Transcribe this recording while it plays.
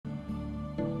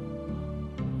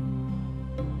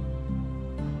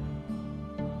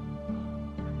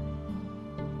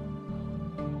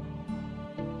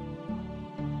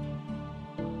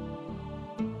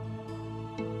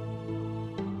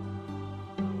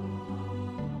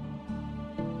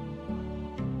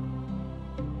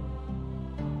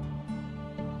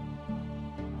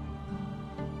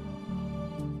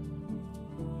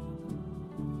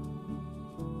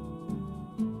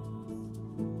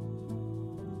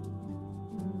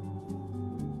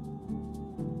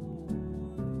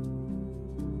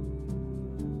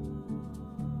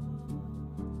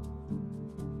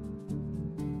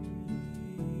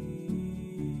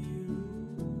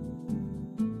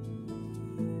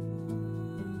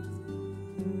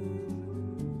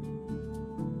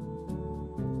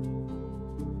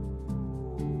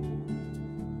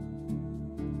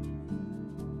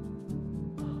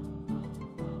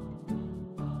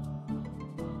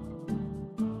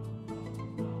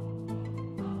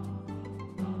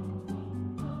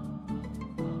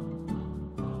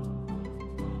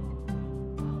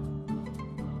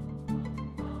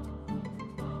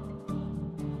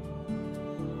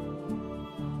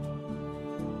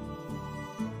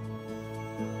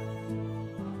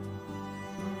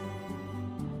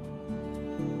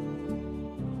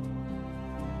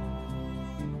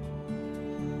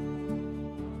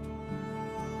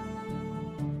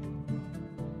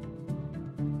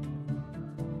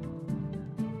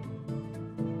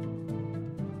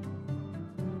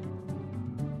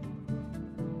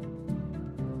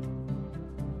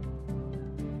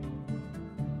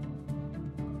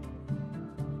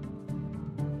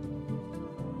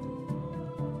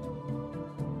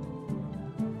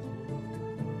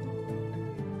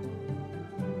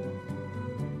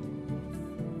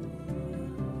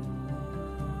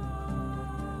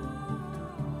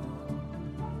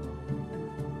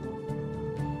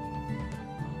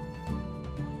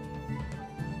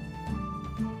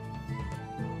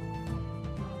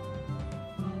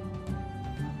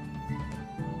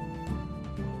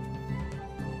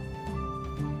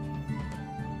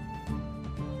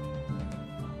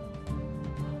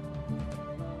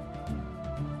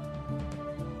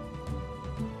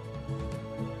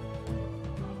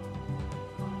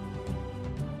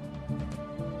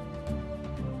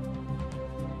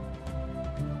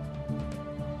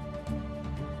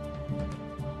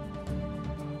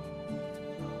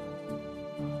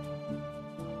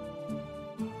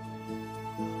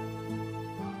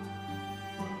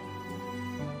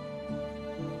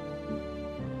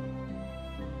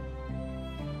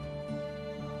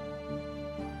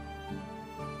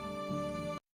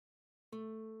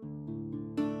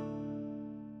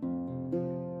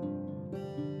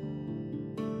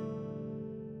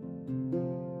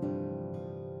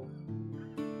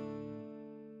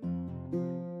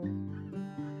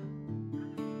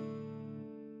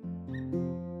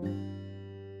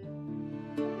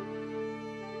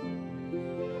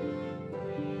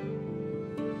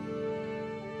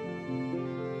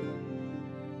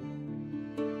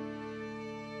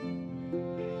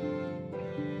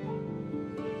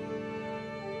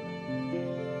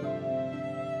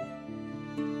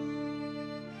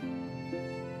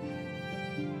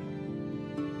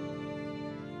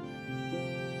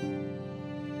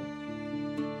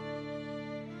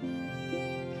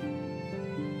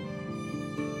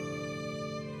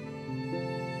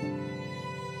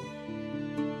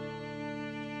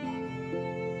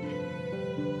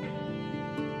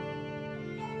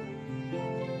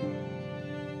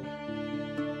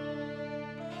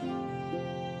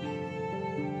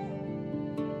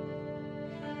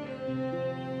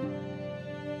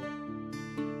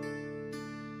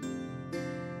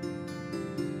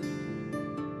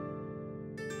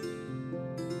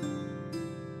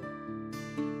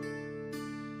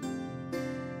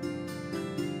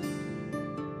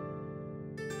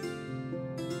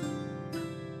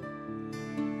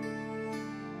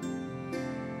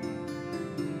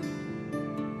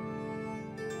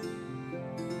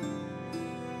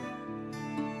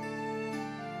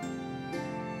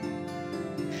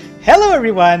Hello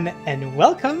everyone and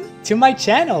welcome to my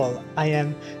channel. I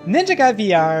am Ninja Guy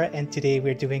VR and today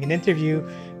we're doing an interview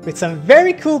with some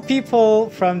very cool people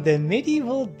from the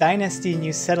Medieval Dynasty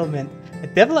New Settlement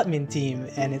development team,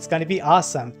 and it's going to be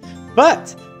awesome.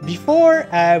 But before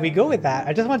we go with that,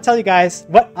 I just want to tell you guys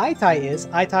what ITI is.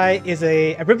 ITI is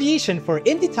an abbreviation for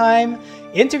Indie Time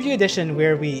Interview Edition,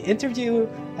 where we interview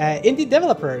indie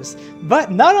developers.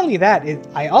 But not only that,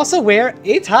 I also wear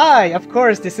a tie. Of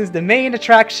course, this is the main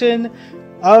attraction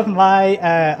of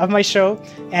my show,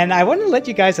 and I want to let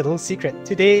you guys a little secret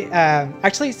today.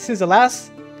 Actually, since the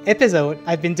last episode,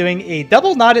 I've been doing a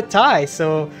double knotted tie,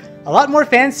 so a lot more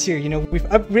fancier. You know, we've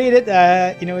upgraded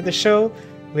the show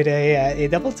with a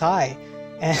double tie.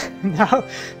 And now,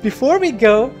 before we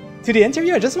go to the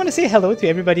interview, I just want to say hello to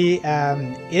everybody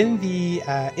in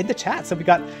the chat. So we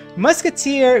got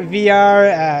Musketeer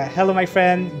VR. Hello, my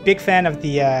friend. Big fan of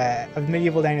the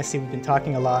Medieval Dynasty. We've been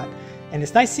talking a lot, and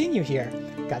it's nice seeing you here.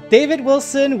 Got David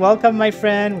Wilson. Welcome, my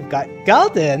friend. We've got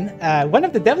Galden, one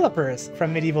of the developers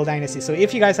from Medieval Dynasty. So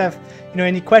if you guys have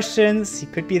any questions, he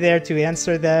could be there to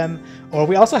answer them. Or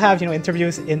we also have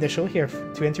interviews in the show here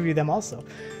to interview them also.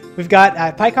 We've got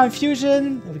PyCon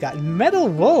Fusion. We've got Metal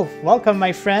Wolf. Welcome,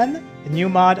 my friend. A new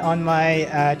mod on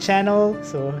my channel,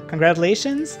 so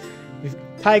congratulations.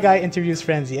 Pie Guy interviews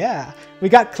friends. Yeah. We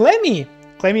got Clemmy.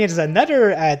 Clemmy is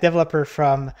another developer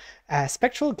from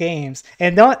Spectral Games.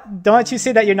 And don't you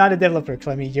say that you're not a developer,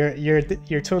 Clemmy.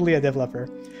 You're totally a developer.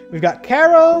 We've got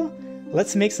Carol.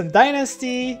 Let's make some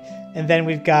Dynasty. And then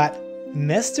we've got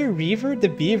Mr. Reaver the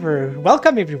Beaver.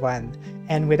 Welcome, everyone.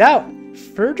 And without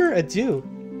further ado,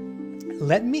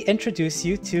 let me introduce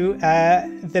you to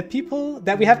the people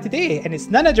that we have today. And it's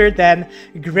none other than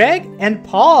Greg and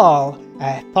Paul.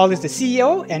 Paul is the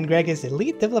CEO and Greg is the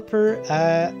lead developer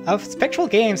of Spectral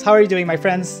Games. How are you doing, my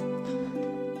friends?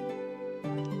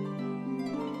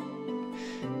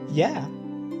 Yeah,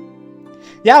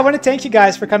 I want to thank you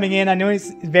guys for coming in. I know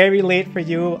it's very late for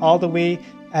you, all the way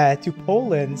to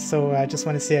Poland. So I just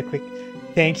want to say a quick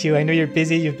thank you. I know you're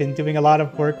busy. You've been doing a lot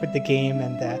of work with the game,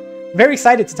 and very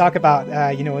excited to talk about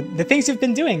the things you've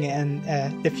been doing and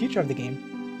the future of the game.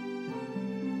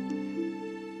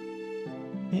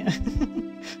 Yeah,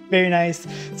 very nice.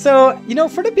 So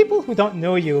for the people who don't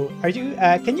know you,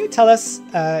 can you tell us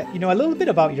a little bit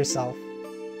about yourself?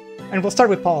 And we'll start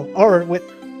with Paul or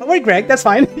Greg. That's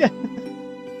fine. Yeah.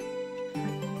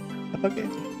 Okay.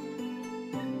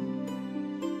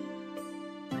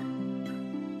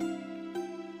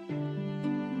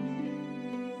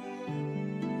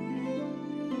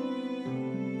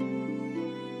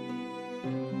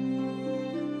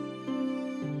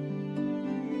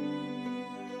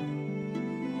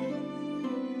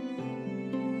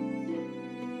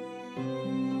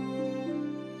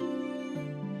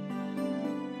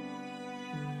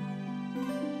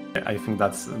 I think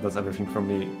that's everything from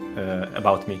me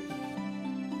about me.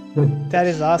 That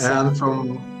is awesome. And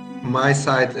from my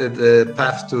side, the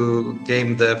path to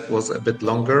game dev was a bit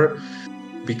longer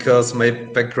because my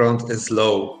background is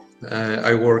law.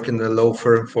 I work in a law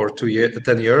firm for 10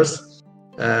 years.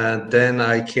 And then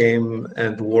I came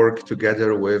and worked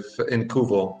together with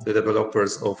Incuvo, the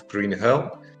developers of Green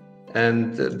Hell.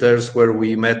 And there's where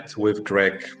we met with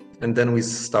Greg. And then we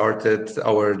started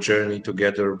our journey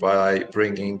together by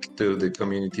bringing to the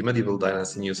community Medieval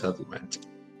Dynasty New Settlement.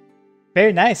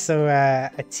 Very nice. So a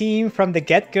team from the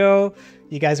get-go.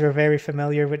 You guys were very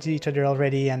familiar with each other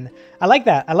already, and I like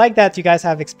that. I like that you guys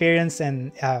have experience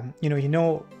and you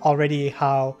know already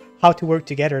how to work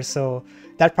together. So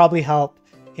that probably helped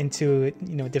into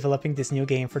developing this new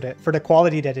game for the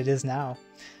quality that it is now.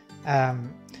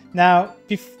 Now,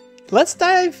 let's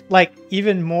dive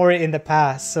even more in the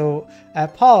past. So,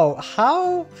 Paul,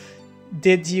 how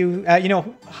did you,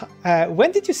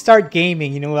 when did you start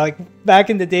gaming? Back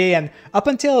in the day, and up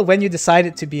until when you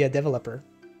decided to be a developer?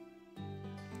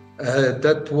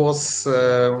 That was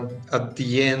at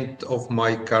the end of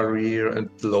my career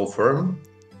at the law firm.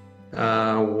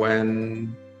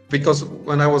 Because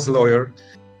when I was a lawyer,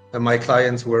 my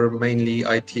clients were mainly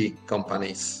IT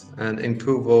companies, and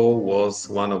Incuvo was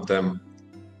one of them.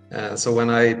 So when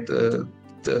I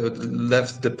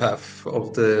left the path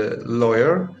of the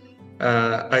lawyer,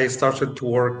 I started to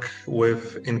work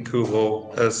with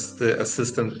Incuvo as the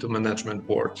assistant to management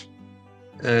board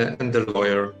and the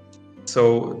lawyer.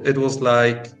 So it was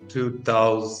like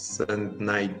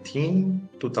 2019,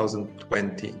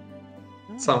 2020,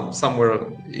 somewhere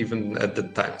even at the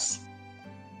times.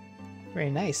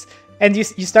 Very nice. And you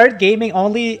started gaming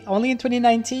only in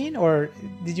 2019, or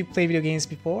did you play video games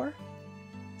before?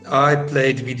 I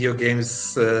played video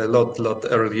games a lot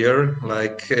earlier,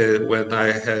 like when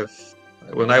I have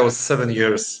when I was 7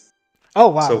 years. Oh,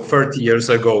 wow. So 30 years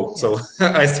ago. So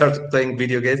I started playing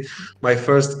video games. My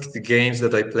first games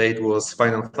that I played was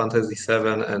Final Fantasy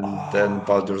VII and then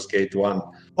Baldur's Gate 1.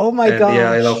 Oh my And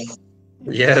yeah, I love.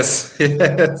 gosh. Yes,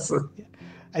 yes.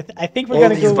 I think we're All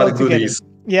gonna these go well bad together. goodies.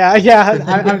 Yeah, yeah.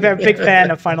 I'm a big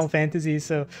fan of Final Fantasy,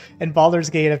 so and Baldur's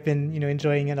Gate. I've been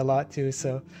enjoying it a lot too.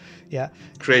 So, yeah.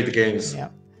 Great games. Yeah,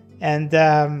 and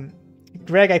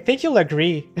Greg, I think you'll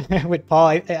agree with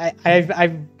Paul.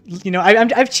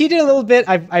 I've cheated a little bit.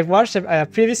 I've watched a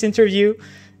previous interview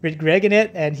with Greg in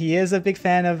it, and he is a big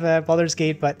fan of Baldur's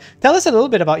Gate. But tell us a little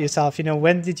bit about yourself.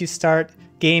 When did you start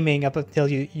gaming up until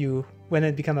you went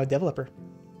and become a developer?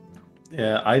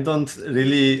 Yeah, I don't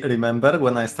really remember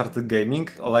when I started gaming.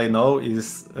 All I know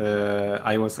is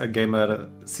I was a gamer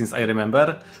since I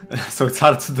remember, so it's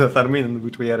hard to determine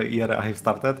which year I have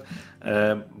started.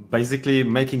 Basically,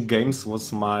 making games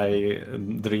was my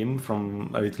dream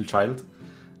from a little child.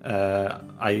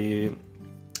 I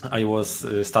was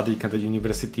studying at the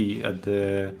university at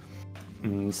the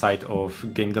side of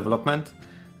game development,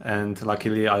 and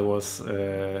luckily I was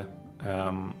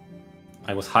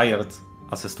hired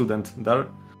as a student there,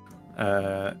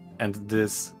 and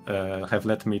this have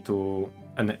led me to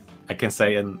an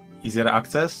easier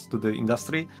access to the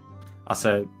industry as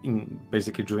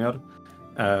basically junior.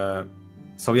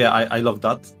 So yeah, I love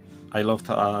that. I loved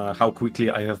how quickly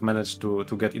I have managed to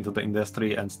get into the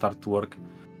industry and start to work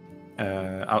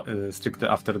strictly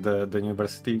after the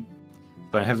university.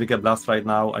 So I'm having a blast right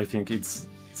now. I think it's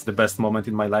the best moment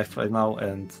in my life right now,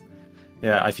 and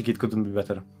yeah, I think it couldn't be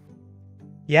better.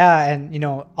 Yeah, and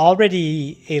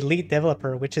already a lead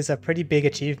developer, which is a pretty big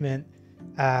achievement,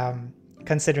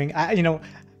 considering I'm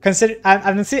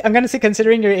gonna say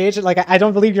considering your age. Like I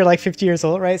don't believe you're like 50 years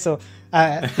old, right? So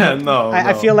no,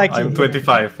 I feel like I'm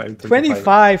 25. I'm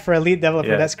 25 for a lead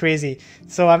developer. Yeah. That's crazy.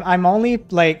 So I'm only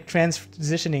like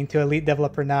transitioning to a lead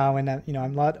developer now, and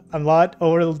I'm a lot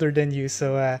older than you.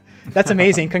 So that's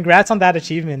amazing. Congrats on that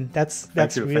achievement. That's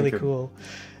really cool.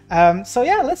 So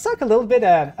yeah, let's talk a little bit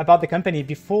about the company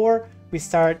before we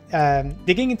start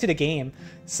digging into the game.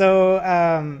 So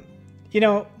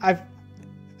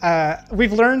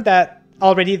we've learned that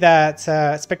already that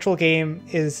Spectral game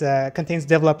contains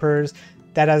developers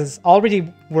that has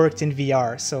already worked in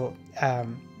VR. So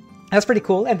that's pretty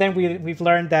cool. And then we've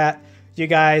learned that you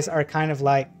guys are kind of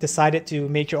like decided to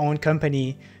make your own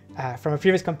company from a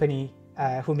previous company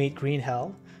who made Green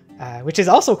Hell, which is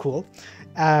also cool.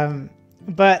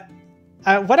 But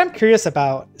what I'm curious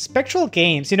about, Spectral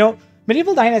games,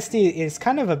 Medieval Dynasty is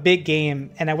kind of a big game,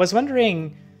 and I was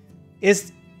wondering,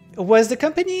 was the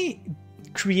company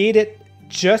created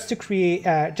just to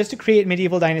create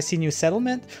Medieval Dynasty New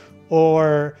Settlement,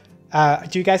 or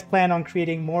do you guys plan on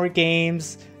creating more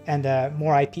games and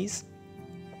more IPs?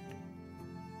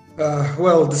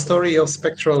 Well, the story of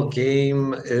Spectral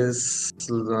game is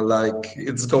like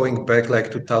it's going back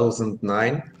like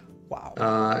 2009. Wow.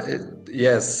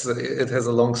 Yes, it has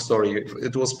a long story.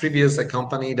 It was previously a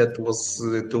company that was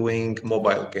doing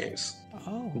mobile games.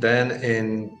 Oh. Then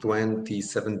in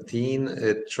 2017,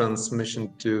 it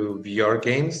transitioned to VR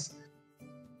games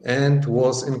and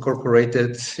was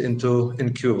incorporated into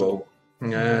Incubo,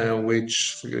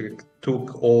 which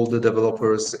took all the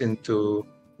developers into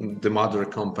the mother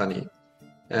company.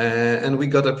 And we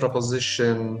got a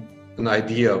proposition, an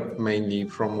idea mainly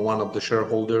from one of the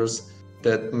shareholders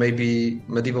that maybe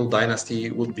Medieval Dynasty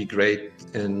would be great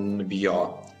in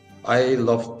VR. I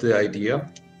loved the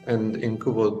idea, and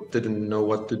Incubo didn't know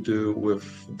what to do with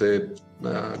the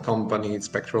company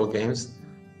Spectral Games.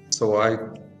 So I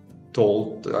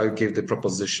gave the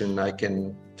proposition I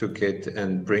can take it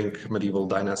and bring Medieval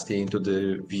Dynasty into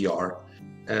the VR.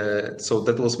 So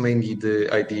that was mainly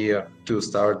the idea to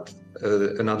start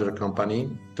another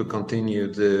company to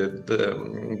continue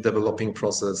the developing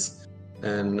process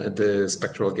and the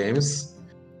Spectral games.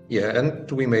 Yeah,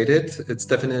 and we made it. It's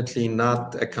definitely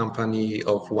not a company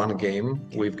of one game.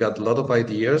 We've got a lot of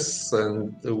ideas,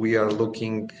 and we are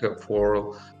looking for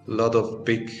a lot of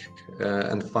big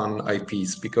and fun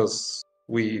IPs, because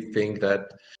we think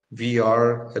that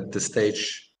VR at the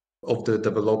stage of the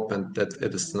development that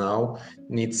it is now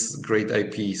needs great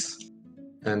IPs,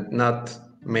 and not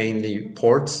mainly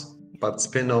ports, but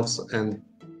spin-offs and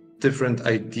different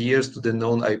ideas to the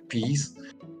known IPs,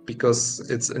 because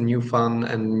it's a new fun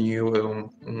and new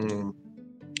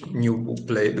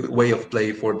way of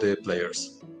play for the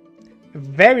players.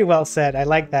 Very well said. I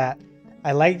like that.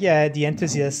 I like the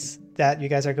enthusiasts that you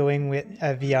guys are going with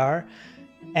VR,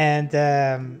 and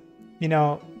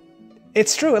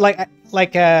it's true.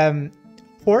 Like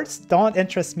ports don't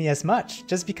interest me as much,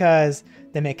 just because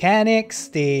the mechanics,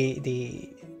 they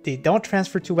don't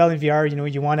transfer too well in VR. You know,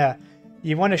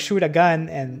 you wanna shoot a gun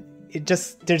and it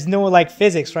just, there's no like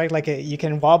physics, right? Like you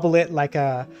can wobble it like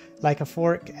a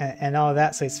fork and all of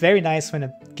that. So it's very nice when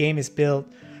a game is built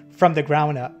from the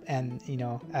ground up and, you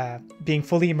know, being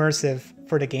fully immersive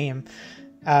for the game.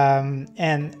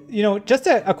 And, you know, just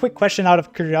a quick question out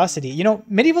of curiosity, you know,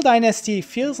 Medieval Dynasty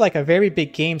feels like a very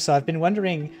big game. So I've been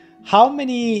wondering how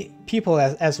many people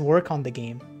as work on the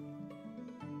game?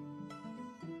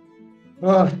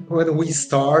 When we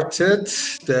started,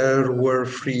 there were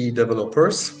 3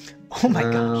 developers. Oh my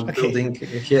gosh! Okay.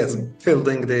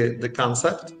 building the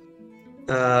concept.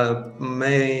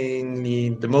 Mainly,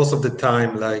 most of the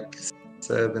time, like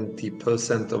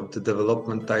 70% of the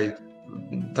development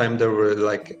time, there were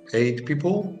like 8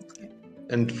 people,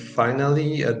 and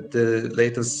finally, at the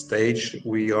latest stage,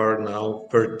 we are now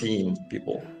 13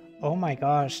 people. Oh my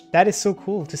gosh, that is so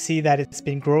cool to see that it's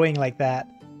been growing like that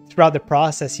throughout the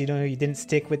process. You know, you didn't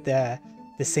stick with the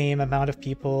same amount of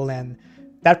people, and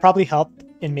that probably helped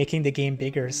in making the game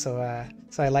bigger. So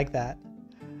I like that.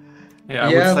 Yeah,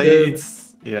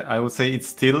 I would say it's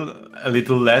still a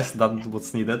little less than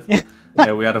what's needed.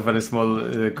 We are a very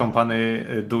small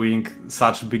company doing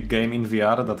such big game in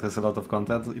VR that has a lot of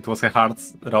content. It was a hard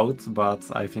road, but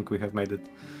I think we have made it.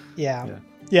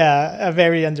 Yeah,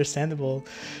 very understandable.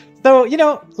 So, you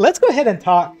know, let's go ahead and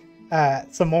talk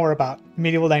some more about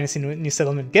Medieval Dynasty New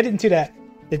Settlement. Get into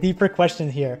the deeper question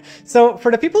here. So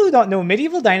for the people who don't know,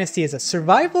 Medieval Dynasty is a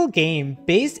survival game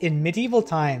based in medieval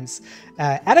times.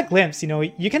 At a glimpse, you know,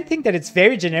 you can think that it's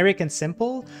very generic and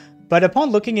simple, but upon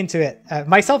looking into it,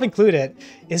 myself included,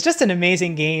 it's just an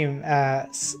amazing game.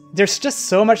 There's just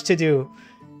so much to do.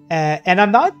 And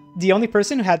I'm not the only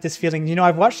person who had this feeling. You know,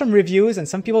 I've watched some reviews and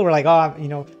some people were like, oh, you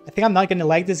know, I think I'm not going to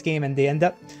like this game. And they end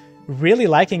up really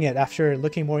liking it after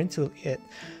looking more into it.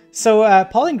 So,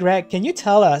 Paul and Greg, can you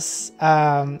tell us,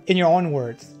 in your own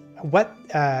words, what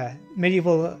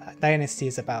Medieval Dynasty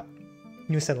is about,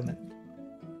 New Settlement?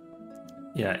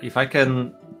 Yeah, if I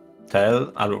can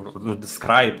tell or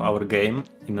describe our game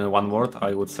in one word,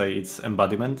 I would say it's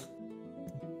embodiment.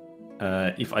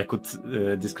 If I could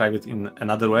describe it in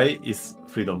another way, is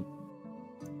freedom.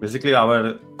 Basically,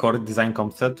 our core design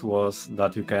concept was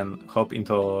that you can hop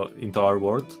into our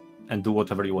world and do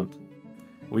whatever you want.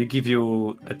 We give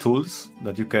you tools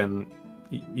that you can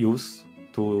use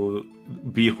to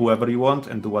be whoever you want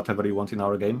and do whatever you want in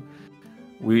our game.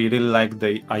 We really like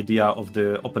the idea of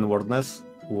the open worldness,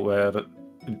 where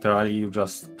literally you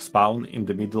just spawn in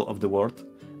the middle of the world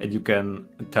and you can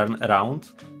turn around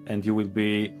and you will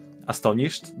be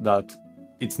astonished that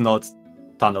it's not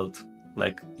tunneled.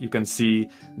 Like, you can see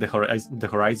the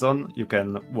horizon, you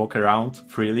can walk around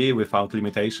freely without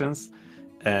limitations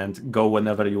and go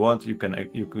whenever you want.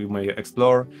 You may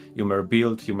explore, you may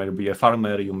build, you may be a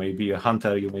farmer, you may be a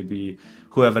hunter, you may be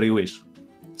whoever you wish.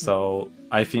 So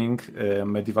I think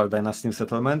Medieval Dynasty New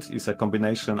Settlement is a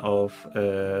combination of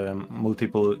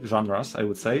multiple genres, I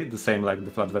would say, the same like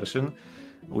the flat version.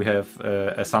 We have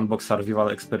a sandbox survival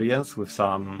experience with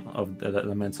some of the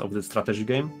elements of the strategy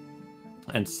game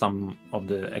and some of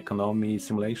the economy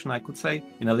simulation, I could say,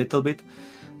 in a little bit.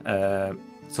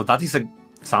 So that is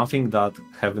something that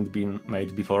haven't been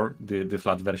made before, the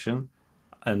flat version.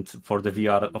 And for the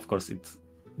VR, of course,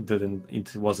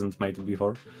 it wasn't made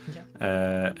before.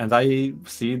 Yeah. And I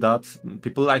see that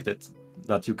people liked it,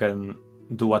 that you can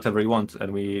do whatever you want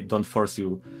and we don't force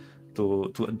you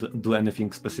to do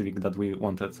anything specific that we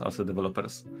wanted as a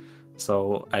developers.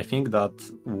 So I think that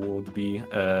would be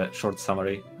a short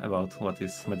summary about what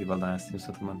is Medieval Dynasty New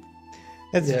Settlement.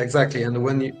 Yeah, exactly. And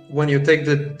when you take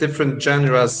the different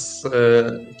genres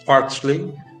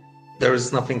partially, there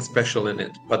is nothing special in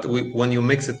it. But when you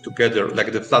mix it together,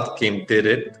 like the flat game did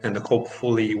it, and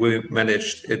hopefully we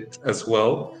managed it as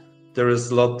well, there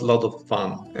is a lot of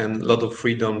fun and a lot of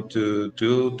freedom to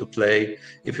play.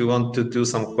 If you want to do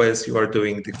some quests, you are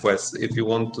doing the quests. If you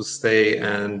want to stay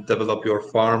and develop your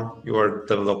farm, you are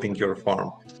developing your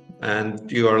farm.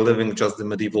 And you are living just the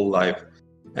medieval life.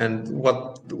 And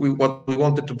what we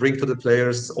wanted to bring to the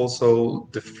players also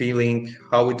the feeling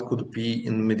how it could be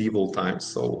in medieval times,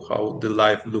 so how the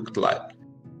life looked like.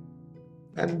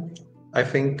 And I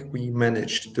think we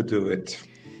managed to do it.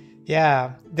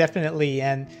 Yeah, definitely.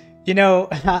 And you know,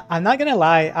 I'm not gonna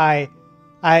lie,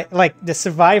 I like the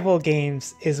survival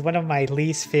games is one of my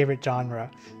least favorite genre.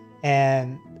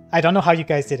 And I don't know how you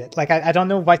guys did it. Like I don't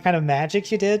know what kind of magic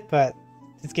you did, but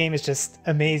this game is just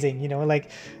amazing, you know,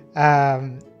 like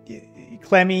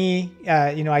Clemmy,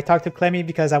 you know, I talked to Clemmy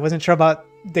because I wasn't sure about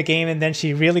the game, and then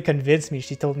she really convinced me.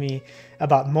 She told me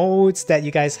about modes that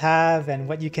you guys have and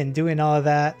what you can do and all of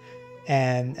that.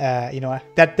 and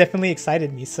that definitely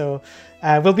excited me. So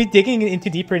we'll be digging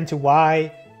deeper into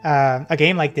why a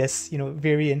game like this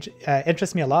very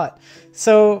interests me a lot.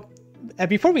 So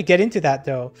before we get into that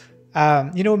though,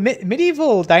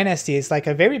 Medieval Dynasty is like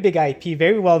a very big IP,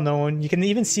 very well known. You can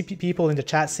even see people in the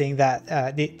chat saying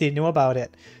that they know about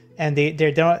it, and they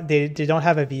don't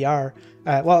have a VR.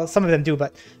 Well, some of them do,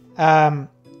 but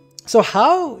so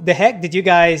how the heck did you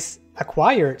guys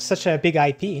acquire such a big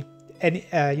IP?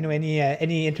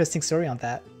 Any interesting story on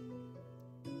that?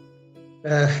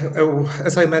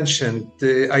 As I mentioned,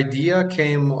 the idea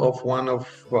came of one of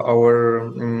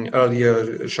our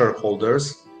earlier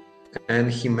shareholders,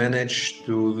 and he managed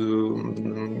to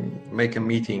make a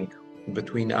meeting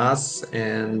between us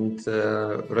and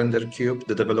RenderCube,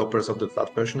 the developers of the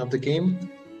flat version of the game,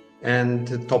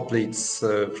 and Top Leads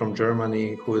from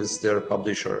Germany, who is their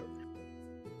publisher.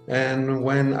 And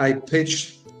when I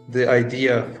pitched the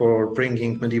idea for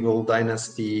bringing Medieval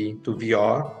Dynasty to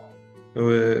VR,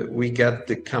 we get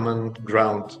the common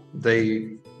ground.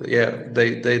 They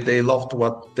loved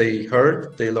what they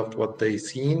heard, they loved what they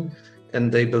seen, and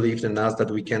they believed in us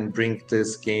that we can bring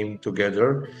this game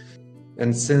together.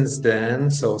 And since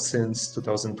then, so since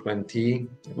 2020,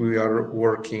 we are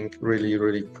working really,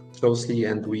 really closely,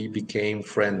 and we became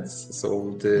friends.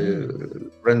 So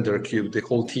the RenderCube, the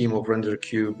whole team of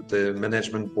RenderCube, the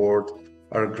management board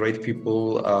are great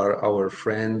people, are our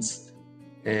friends.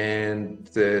 And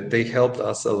they helped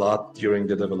us a lot during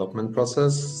the development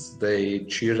process. They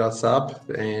cheered us up,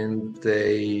 and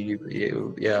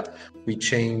we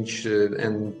changed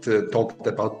and talked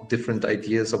about different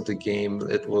ideas of the game.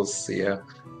 It was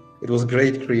a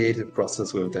great creative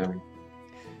process with them.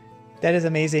 That is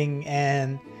amazing.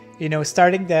 And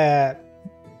starting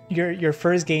your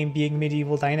first game being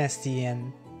Medieval Dynasty,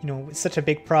 and such a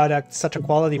big product, such a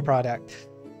quality product,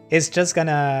 it's just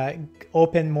gonna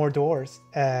open more doors,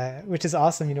 which is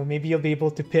awesome. Maybe you'll be able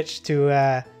to pitch to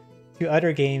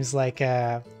other games like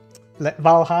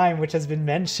Valheim, which has been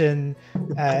mentioned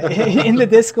in the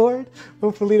Discord.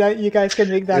 Hopefully that you guys can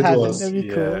make that happen. That'd be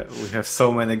cool. We have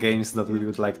so many games that we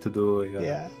would like to do.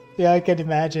 Yeah, I can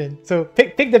imagine. So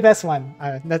pick the best one.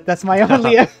 That's my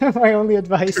only my only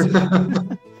advice.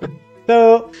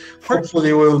 So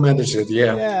hopefully we'll manage it.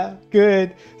 Yeah,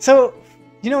 good. So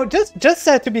just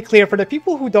to be clear, for the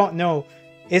people who don't know,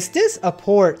 is this a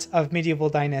port of Medieval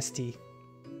Dynasty,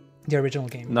 the original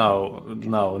game? No,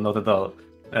 not at all.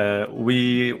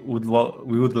 We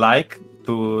would like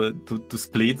to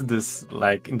split this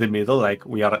like in the middle. Like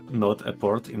we are not a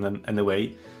port in any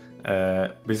way.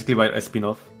 Basically, by a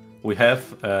spin-off, we have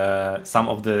some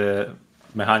of the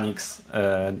mechanics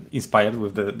inspired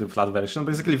with the flat version.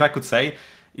 Basically, if I could say,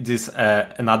 it is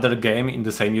another game in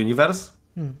the same universe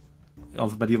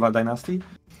of Medieval Dynasty.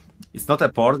 It's not a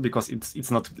port because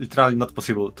it's not literally not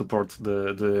possible to port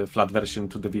the flat version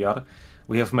to the VR.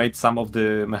 We have made some of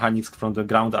the mechanics from the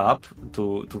ground up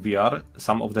to VR.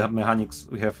 Some of the mechanics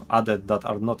we have added that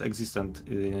are not existent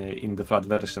in the flat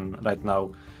version right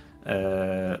now.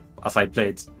 As I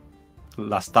played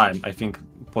last time, I think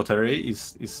pottery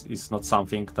is not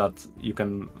something that you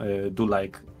can do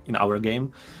like in our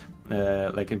game,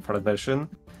 like in flat version.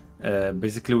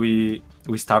 Basically,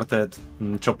 we started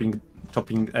chopping,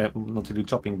 not really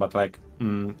chopping, but like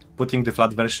putting the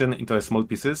flat version into small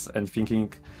pieces and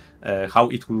thinking how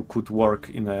it could work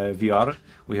in a VR.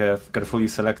 We have carefully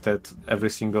selected every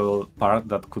single part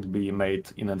that could be made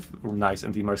in a nice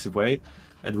and immersive way,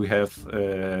 and we have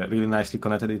really nicely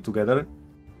connected it together.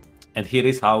 And here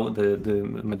is how the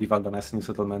Medieval Dynasty New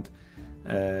Settlement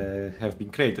have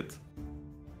been created.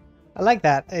 I like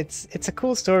that. It's a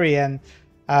cool story, and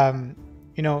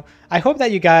I hope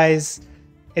that you guys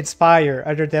inspire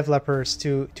other developers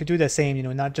to do the same.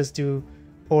 Not just do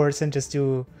ports and just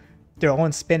do their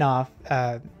own spin-off.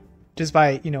 Just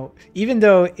by even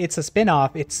though it's a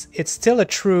spin-off, it's still a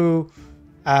true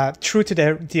to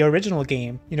the original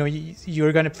game.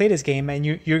 You're going to play this game and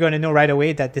you're going to know right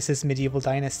away that this is Medieval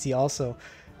Dynasty also.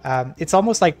 It's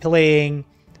almost like playing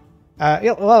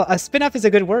well, a spin-off is a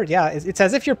good word. Yeah, it's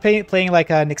as if you're playing like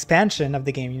an expansion of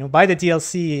the game. Buy the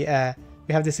DLC,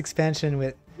 we have this expansion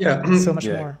with so much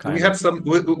more. We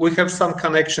have some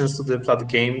connections to the flat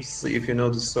games. If you know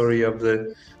the story of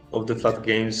the flat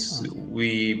games,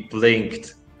 we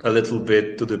blinked a little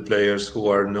bit to the players who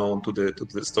are known to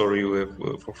the story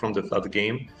from the flat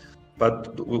game.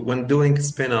 But when doing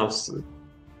spin-offs,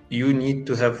 you need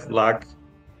to have luck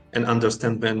and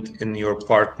understanding in your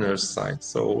partner's side.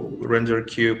 So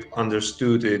RenderCube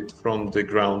understood it from the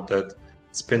ground that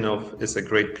spin-off is a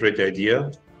great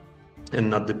idea and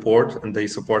not the port, and they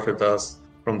supported us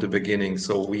from the beginning.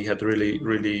 So we had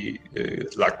really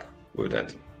luck with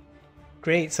that.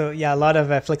 Great. So yeah, a lot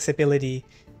of flexibility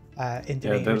in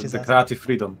doing it, which is the awesome. creative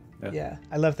freedom. Yeah,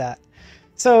 I love that.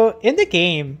 So in the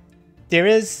game, there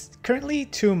is currently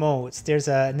 2 modes. There's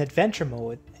an adventure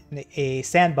mode and a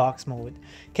sandbox mode.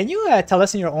 Can you tell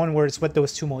us in your own words what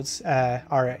those 2 modes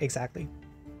are exactly?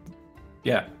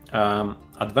 Yeah,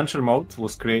 adventure mode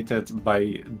was created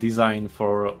by design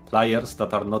for players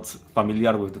that are not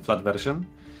familiar with the flat version.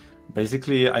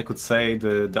 Basically, I could say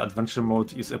the adventure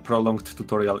mode is a prolonged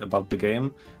tutorial about the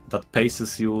game that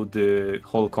paces you the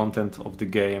whole content of the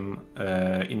game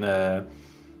in a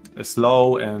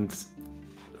slow and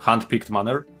hand-picked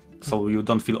manner, so you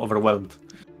don't feel overwhelmed.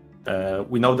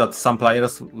 We know that some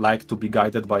players like to be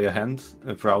guided by a hand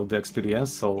throughout the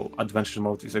experience, so adventure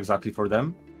mode is exactly for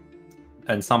them.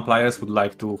 And some players would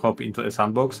like to hop into a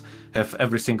sandbox, have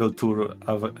every single tool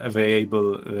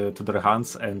available to their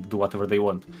hands, and do whatever they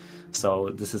want. So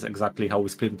this is exactly how we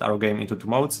split our game into 2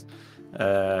 modes.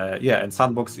 And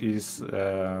sandbox is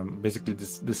basically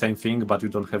the same thing, but you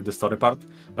don't have the story part.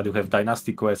 But you have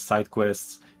dynasty quests, side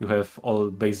quests. You have all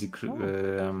basic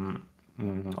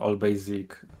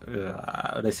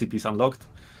recipes unlocked.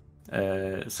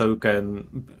 So you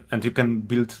can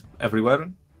build everywhere.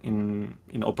 In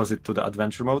opposite to the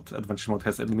adventure mode. Adventure mode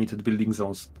has limited building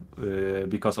zones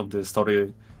because of the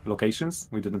story locations.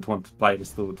 We didn't want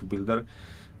players to build there.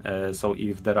 So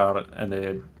if there are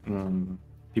any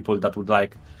people that would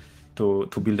like to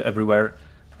build everywhere,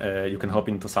 you can hop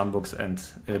into sandbox and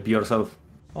be yourself.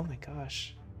 Oh my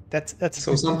gosh, that's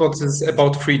So sandbox is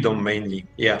about freedom mainly.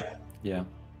 Yeah.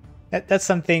 That's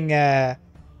something to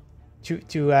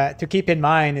keep in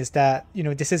mind, is that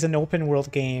this is an open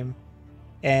world game.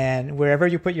 And wherever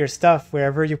you put your stuff,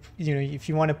 wherever if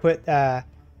you want to put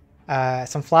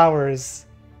some flowers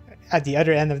at the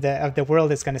other end of the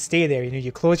world, it's going to stay there.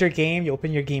 You close your game, you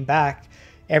open your game back,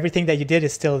 everything that you did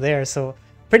is still there. So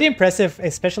pretty impressive,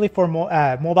 especially for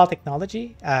mobile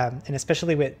technology, and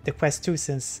especially with the Quest 2,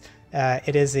 since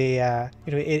it is it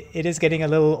is getting a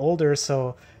little older.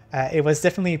 So it was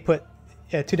definitely put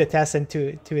to the test and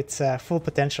to its full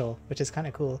potential, which is kind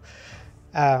of cool.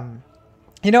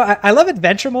 I love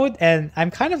adventure mode, and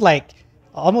I'm kind of like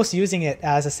almost using it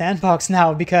as a sandbox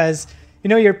now, because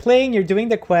you're playing, you're doing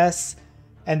the quests,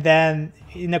 and then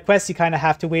in the quest you kind of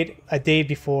have to wait a day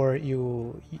before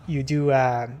you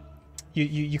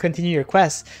continue your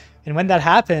quest. And when that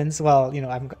happens, well,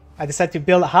 I decided to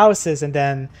build houses, and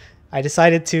then I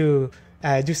decided to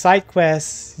do side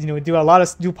quests,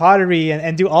 do pottery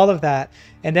and do all of that.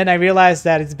 And then I realized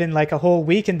that it's been like a whole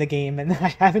week in the game, and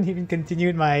I haven't even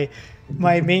continued my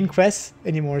main quest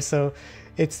anymore. So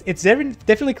it's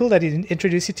definitely cool that it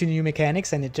introduced you to new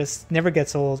mechanics, and it just never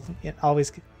gets old. It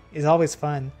is always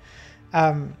fun.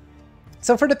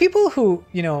 So for the people who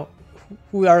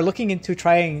are looking into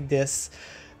trying this,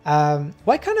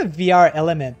 what kind of VR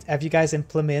element have you guys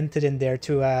implemented in there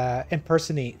to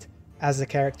impersonate as a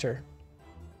character?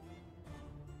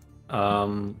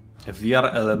 A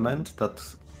VR element that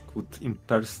could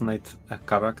impersonate a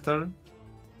character.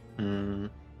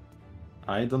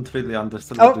 I don't really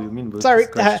understand what do you mean by sorry.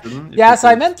 this question. Yeah, so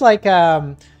I meant like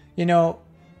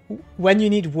when you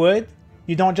need wood,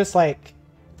 you don't just like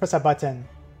press a button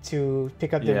to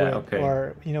pick up the wood, okay.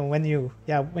 Or when you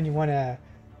want to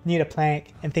need a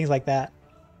plank and things like that.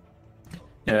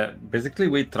 Yeah, basically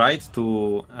we tried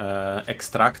to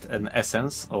extract an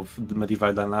essence of the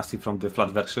Medieval Dynasty from the flat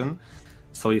version.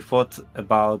 So we thought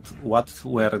about what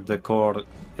were the core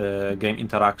game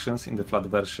interactions in the flat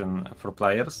version for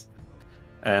players,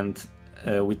 and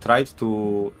we tried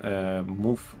to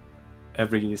move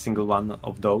every single one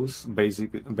of those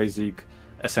basic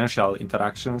essential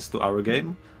interactions to our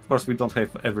game. Of course, we don't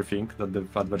have everything that the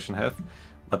flat version have,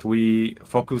 but we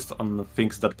focused on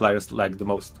things that players like the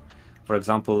most. For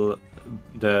example,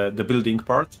 the building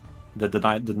part, the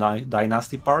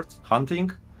dynasty part,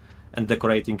 hunting, and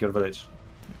decorating your village.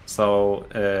 So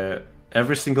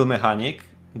every single mechanic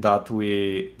that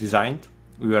we designed,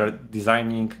 we were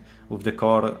designing with the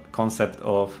core concept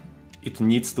of it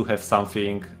needs to have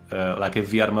something like a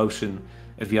VR motion,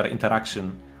 a VR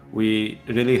interaction. We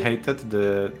really hated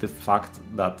the fact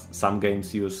that some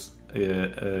games use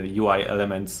UI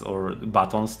elements or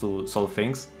buttons to solve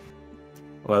things.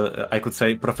 Well, I could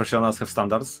say professionals have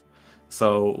standards,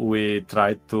 so we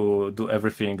tried to do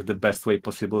everything the best way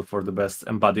possible for the best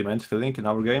embodiment feeling in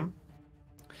our game.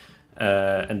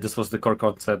 And this was the core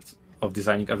concept of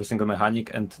designing every single mechanic,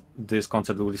 and this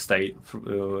concept will stay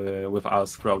with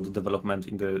us throughout the development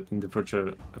in the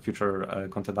future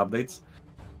content updates.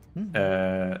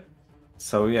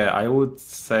 So yeah, I would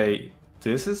say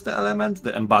this is the element,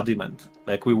 the embodiment.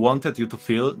 Like we wanted you to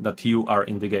feel that you are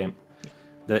in the game.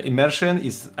 The immersion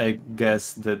is, I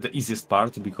guess, the easiest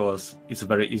part because it's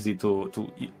very easy to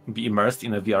be immersed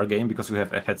in a VR game because you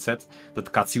have a headset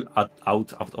that cuts you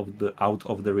out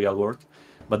of the real world.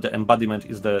 But the embodiment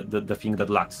is the thing that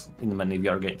lacks in many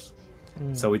VR games.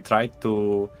 So we tried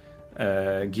to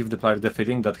give the player the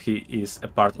feeling that he is a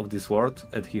part of this world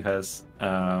and he has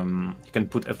he can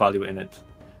put a value in it.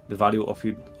 The value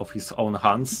of his own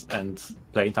hands and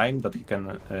playtime that he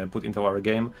can put into our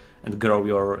game and grow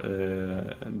your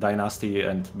dynasty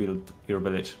and build your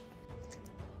village.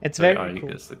 It's very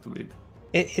cool.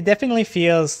 It definitely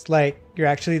feels like you're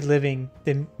actually living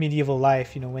the medieval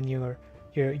life, you know, when you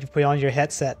put on your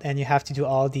headset and you have to do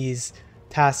all these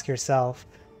tasks yourself.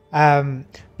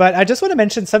 But I just want to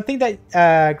mention something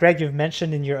that Greg, you've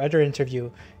mentioned in your other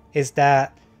interview, is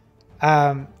that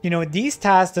you know, these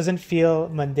tasks doesn't feel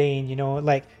mundane. You know,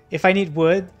 like if I need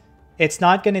wood, it's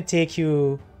not going to take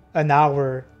you an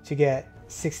hour to get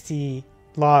 60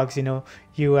 logs. You know,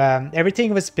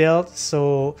 everything was built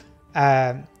so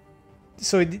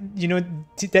you know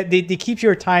that they keep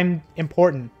your time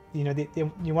important. You know,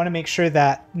 you want to make sure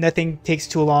that nothing takes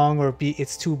too long or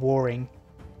it's too boring,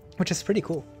 which is pretty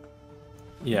cool.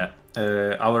 Yeah,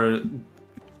 our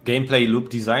gameplay loop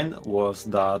design was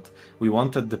that we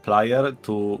wanted the player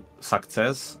to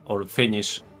success or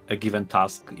finish a given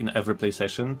task in every play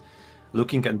session.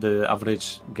 Looking at the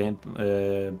average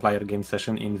player game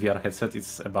session in VR headset,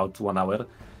 it's about 1 hour.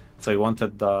 So we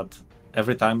wanted that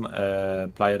every time a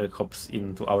player hops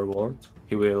into our world,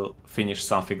 he will finish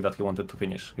something that he wanted to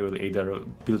finish. He will either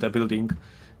build a building,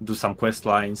 do some quest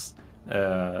lines,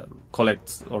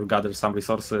 collect or gather some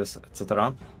resources,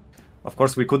 etc. Of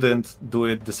course, we couldn't do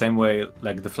it the same way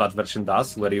like the flat version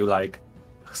does, where you like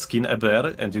skin a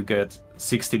bear and you get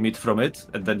 60 meat from it,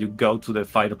 and then you go to the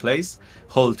fireplace,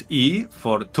 hold E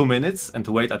for 2 minutes and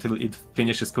wait until it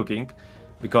finishes cooking.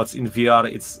 Because in VR,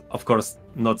 it's of course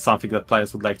not something that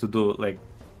players would like to do, like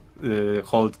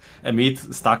hold a meat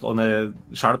stuck on a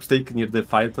sharp stick near the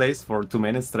fireplace for 2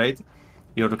 minutes straight.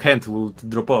 Your hand will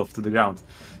drop off to the ground.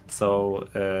 So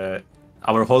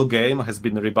our whole game has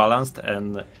been rebalanced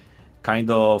and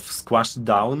kind of squashed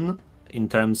down in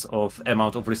terms of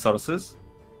amount of resources.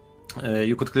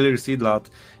 You could clearly see that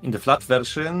in the flat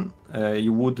version,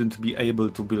 you wouldn't be able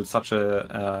to build such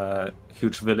a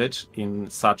huge village in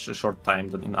such a short time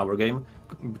than in our game,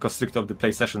 because strictly of the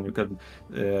play session, you can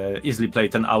easily play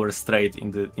 10 hours straight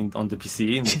on the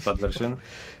PC in the flat version.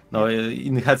 Now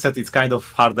in headset, it's kind of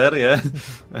harder, yeah.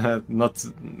 Not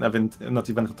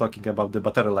even talking about the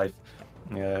battery life.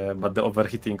 But the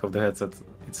overheating of the headset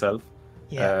itself.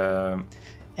 Yeah.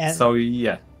 So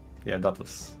yeah, that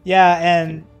was. Yeah,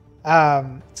 and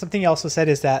something you also said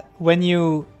is that when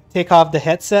you take off the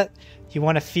headset, you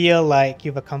want to feel like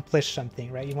you've accomplished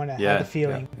something, right? You want to have the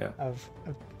feeling of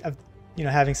you know,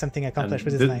 having something accomplished,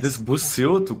 which is nice. This boosts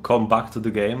you to come back to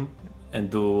the game and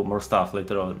do more stuff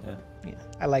later on. Yeah,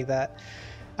 I like that.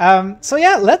 So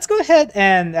yeah, let's go ahead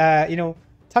and you know,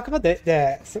 talk about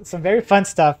some very fun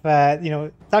stuff. You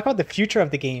know, talk about the future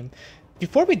of the game.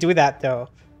 Before we do that, though,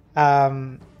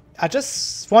 I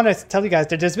just want to tell you guys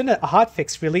that there's been a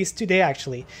hotfix released today.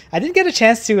 Actually, I didn't get a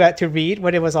chance to read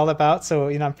what it was all about, so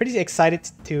you know, I'm pretty excited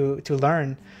to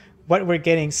learn what we're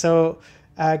getting. So,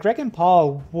 Greg and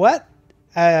Paul, what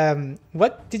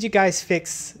did you guys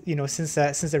fix? You know, since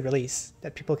the release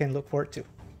that people can look forward to.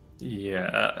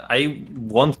 Yeah, I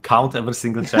won't count every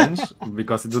single change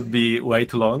because it would be way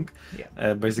too long.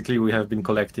 Yeah. Basically, we have been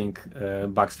collecting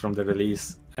bugs from the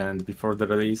release and before the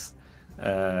release.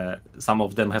 Some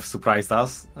of them have surprised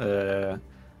us,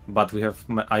 but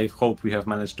I hope we have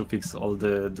managed to fix all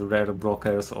the rare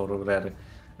brokers or rare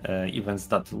events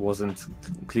that wasn't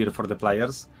clear for the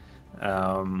players.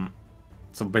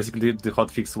 So basically, the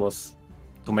hotfix was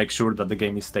to make sure that the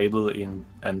game is stable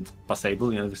and passable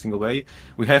in every single way.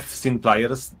 We have seen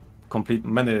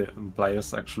many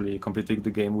players actually completing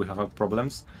the game without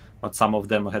problems, but some of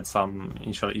them had some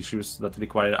initial issues that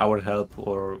require our help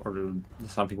or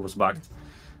something was bugged.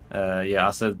 Yeah,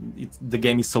 as the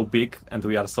game is so big and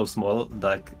we are so small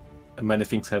that many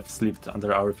things have slipped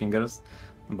under our fingers.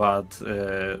 But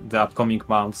the upcoming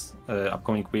months,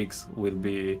 upcoming weeks will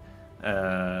be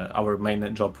our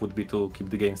main job would be to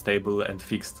keep the game stable and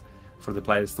fixed for the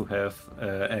players to have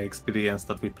an experience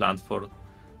that we planned for.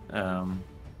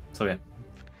 So yeah,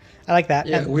 I like that.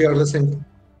 Yeah, we are listening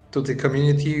to the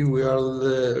community. We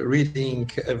are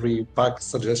reading every bug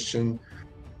suggestion,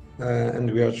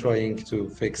 and we are trying to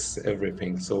fix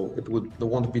everything. So it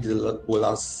won't be the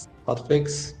last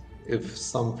hotfix. If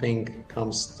something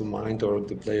comes to mind or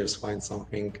the players find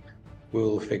something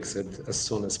we'll fix it as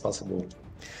soon as possible.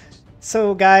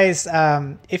 So guys,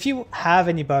 if you have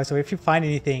any bugs or if you find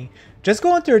anything, just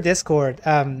go onto our Discord.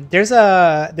 There's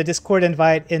the Discord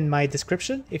invite in my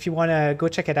description if you want to go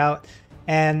check it out.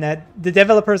 And the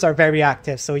developers are very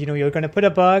active. So, you're going to put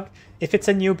a bug. If it's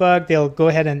a new bug, they'll go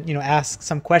ahead and, ask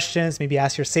some questions, maybe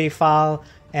ask your save file,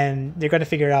 and they're going to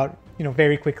figure it out,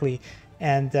 very quickly.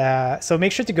 And so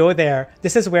make sure to go there.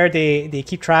 This is where they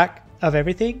keep track of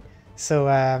everything. So,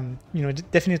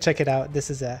 definitely check it out. This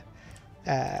is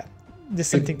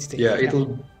something to take. Yeah,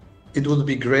 it would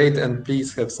be great. And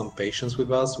please have some patience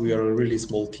with us. We are a really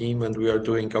small team and we are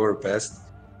doing our best.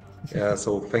 Yeah,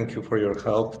 so thank you for your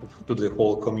help to the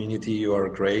whole community. You are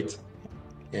great.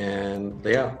 And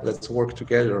yeah, let's work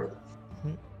together.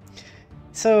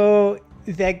 So,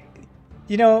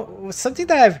 something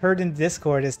that I've heard in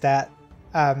Discord is that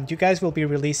you guys will be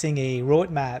releasing a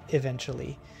roadmap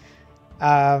eventually.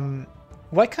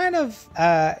 What kind of,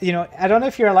 I don't know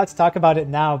if you're allowed to talk about it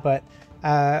now, but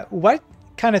what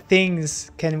kind of things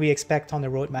can we expect on the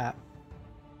roadmap?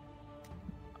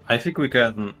 I think we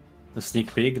can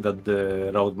sneak peek that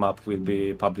the roadmap will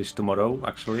be published tomorrow,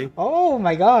 actually. Oh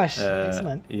my gosh,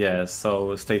 excellent. Yeah,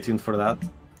 so stay tuned for that.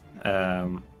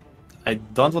 I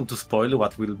don't want to spoil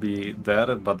what will be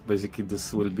there, but basically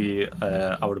this will be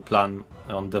our plan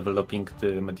on developing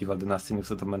the Medieval Dynasty New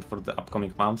Settlement for the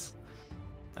upcoming months.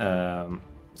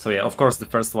 So yeah, of course the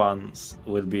first ones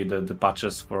will be the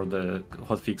patches for the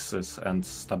hotfixes and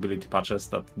stability patches.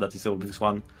 That is obvious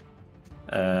one.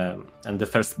 And the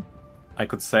first, I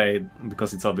could say,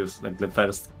 because it's obvious, like the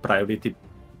first priority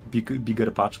bigger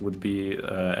patch would be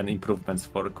an improvements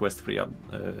for quest free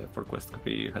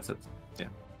headset. Yeah,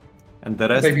 and the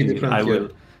rest I will.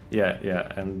 Yeah,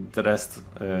 and the rest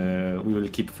we will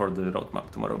keep for the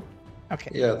roadmap tomorrow. Okay.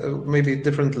 Yeah, maybe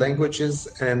different languages,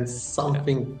 and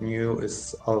something new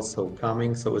is also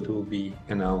coming, so it will be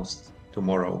announced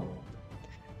tomorrow.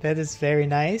 That is very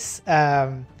nice.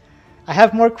 I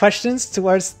have more questions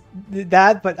towards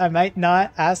that, but I might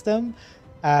not ask them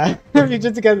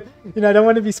just because I don't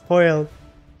want to be spoiled.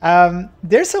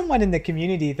 There's someone in the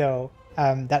community though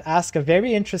that asked a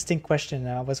very interesting question.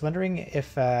 I was wondering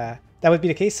if that would be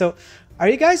the case. So, are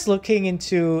you guys looking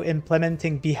into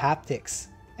implementing bhaptics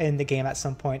in the game at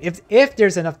some point, if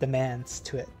there's enough demands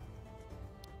to it?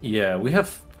 Yeah, we have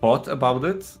thought about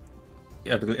it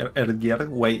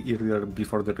way earlier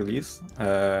before the release.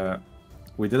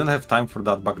 We didn't have time for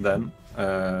that back then.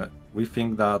 We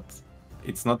think that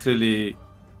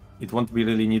it won't be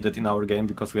really needed in our game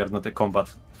because we are not a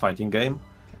combat fighting game.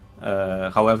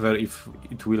 However, if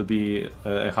it will be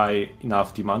a high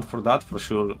enough demand for that, for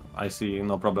sure, I see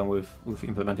no problem with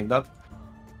implementing that.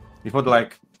 We thought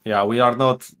we are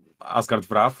not Asgard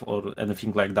Wrath or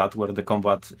anything like that, where the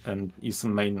combat is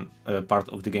main part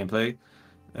of the gameplay.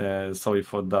 So we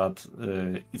thought that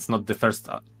it's not the first.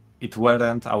 It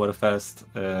wasn't our first.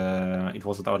 It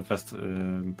wasn't our first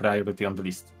priority on the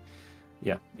list.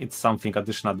 Yeah, it's something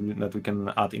additional that we can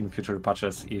add in future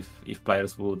patches if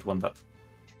players would want that.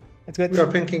 That's good. We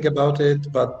are thinking about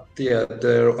it, but yeah,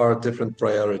 there are different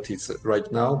priorities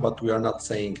right now, but we are not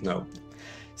saying no.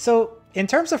 So in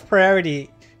terms of priority,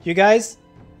 you guys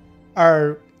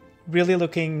are really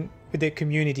looking at the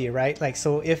community, right?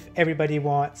 So if everybody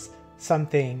wants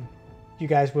something, you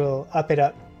guys will up it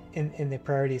up in the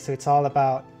priority. So it's all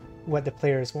about what the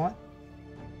players want.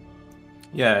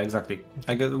 Yeah, exactly.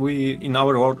 I guess in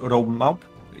our roadmap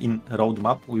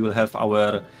we will have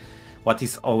our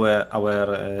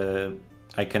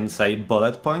I can say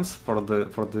bullet points for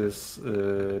this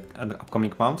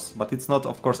upcoming months, but it's not,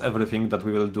 of course, everything that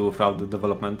we will do throughout the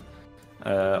development.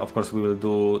 Of course, we will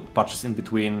do patches in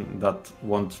between that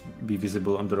won't be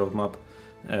visible on the roadmap,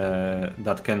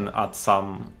 that can add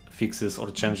some fixes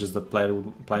or changes that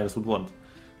players would want.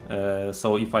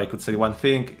 So if I could say one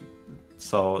thing,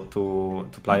 so to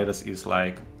players is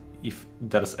if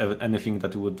there's anything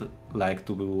that you would like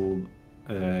to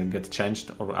get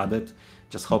changed or added,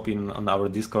 just hop in on our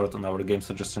Discord, on our game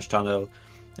suggestions channel,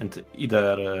 and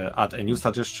either add a new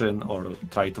suggestion or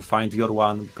try to find your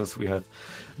one, because we have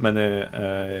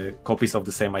many copies of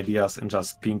the same ideas, and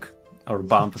just ping or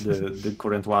bump the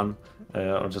current one,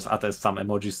 or just add some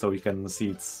emojis so we can see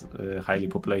it's a highly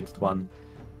populated one,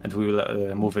 and we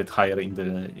will move it higher in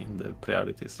the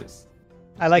priorities list.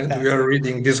 I like that. We are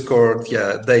reading Discord,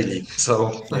 daily,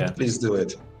 so please do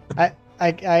it. I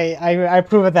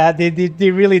approve of that.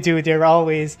 They really do. They're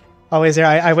always there.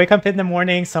 I wake up in the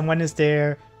morning, someone is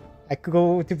there. I could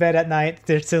go to bed at night,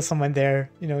 there's still someone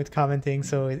there, with commenting.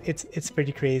 So it's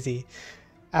pretty crazy.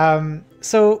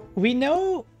 So we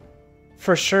know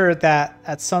for sure that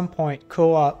at some point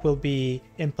co-op will be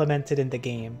implemented in the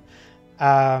game.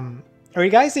 Are you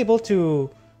guys able to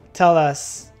tell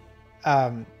us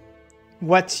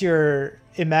what you're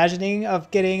imagining of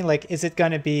getting? Like, is it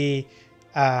going to be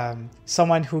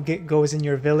someone who goes in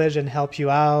your village and help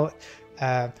you out?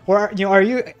 Or are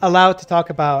you allowed to talk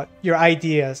about your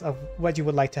ideas of what you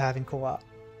would like to have in co-op?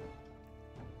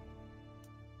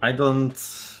 I don't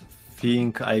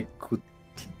think I could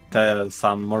tell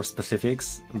some more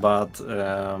specifics, but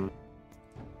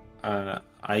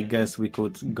I guess we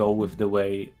could go with the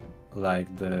way, like,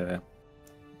 the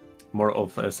more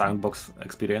of a sandbox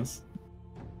experience.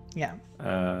 Yeah.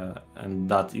 And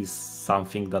that is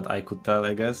something that I could tell,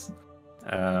 I guess.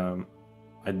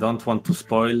 I don't want to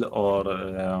spoil, or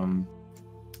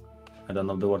I don't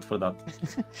know the word for that.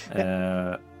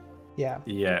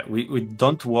 Yeah, we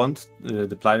don't want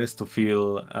the players to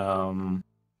feel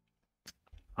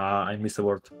I missed a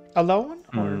word. Alone?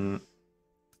 Or?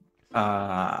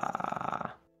 I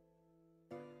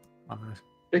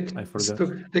forgot.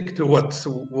 Stick to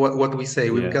what we say.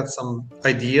 We've got some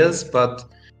ideas, but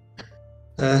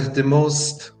the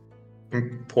most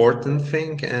important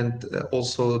thing, and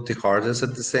also the hardest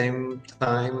at the same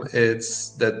time,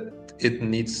 is that it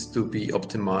needs to be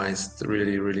optimized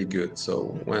really, really good.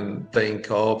 So when playing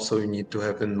co-op, so you need to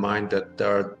have in mind that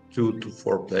there are 2 to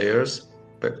 4 players,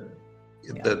 but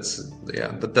that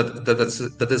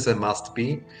is a must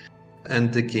be,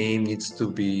 and the game needs to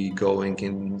be going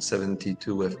in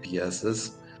 72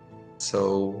 FPSs.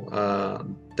 So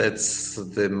that's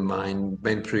the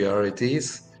main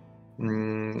priorities.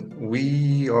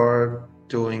 We are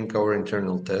doing our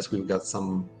internal tests. We've got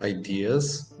some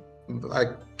ideas. I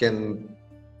can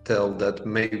tell that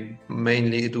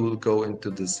mainly it will go into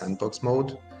the sandbox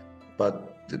mode,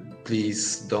 but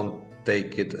please don't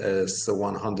take it as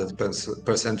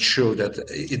 100% sure that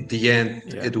at the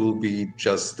end it will be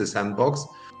just the sandbox.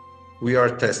 We are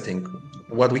testing.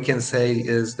 What we can say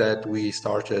is that we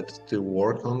started to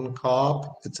work on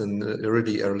co-op. It's in a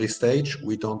really early stage.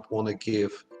 We don't want to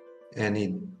give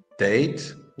any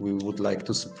date. We would like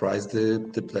to surprise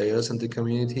the players and the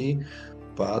community,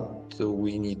 but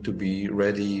we need to be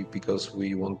ready because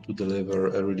we want to deliver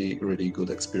a really, really good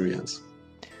experience.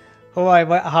 Oh,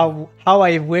 how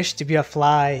I wish to be a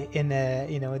fly in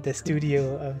the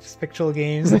studio of Spectral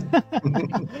Games.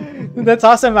 That's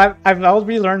awesome. I've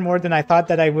already learned more than I thought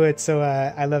that I would. So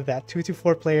I love that. 2 to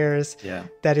 4 players. Yeah,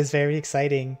 that is very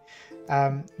exciting.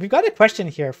 We've got a question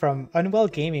here from Unwell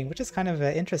Gaming, which is kind of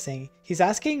interesting. He's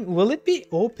asking, will it be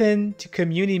open to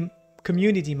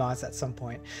community mods at some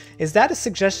point? Is that a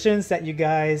suggestions that you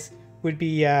guys would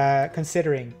be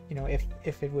considering?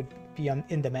 If it would be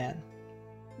in demand.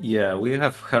 Yeah, we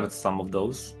have heard some of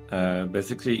those.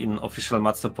 Basically, in official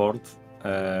mod support,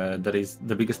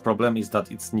 the biggest problem is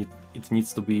that it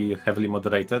needs to be heavily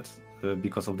moderated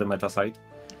because of the meta side.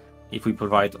 If we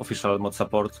provide official mod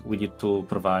support, we need to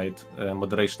provide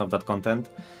moderation of that content,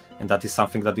 and that is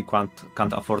something that we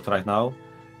can't afford right now.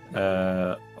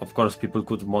 Of course, people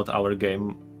could mod our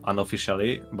game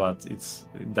unofficially, but it's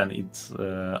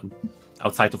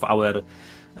outside of our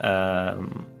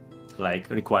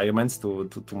requirements to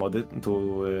mod it,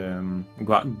 to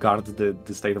guard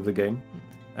the state of the game.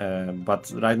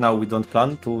 But right now we don't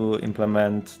plan to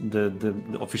implement the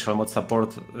official mod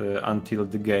support until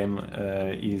the game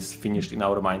is finished in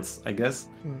our minds, I guess.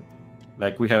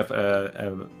 Like, we have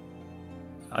a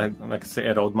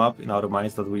roadmap in our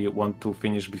minds that we want to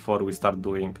finish before we start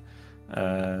doing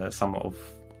some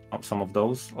of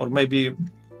those. Or maybe,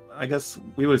 I guess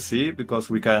we will see, because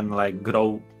we can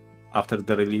grow after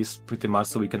the release pretty much,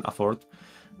 so we can afford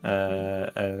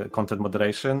content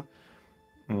moderation.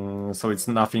 So it's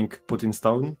nothing put in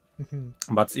stone,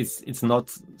 but it's not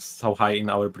so high in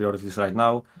our priorities right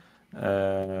now.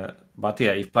 But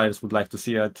yeah, if players would like to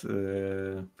see it,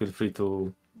 feel free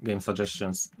to give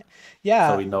suggestions. Yeah,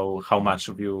 so we know how much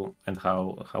of you and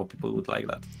how people would like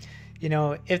that.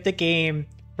 If the game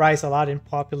rise a lot in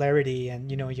popularity and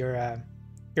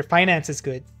your finance is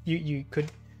good, you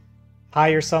could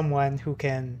hire someone who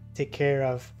can take care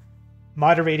of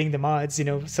moderating the mods.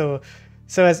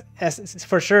 So as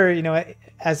for sure,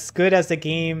 as good as the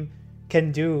game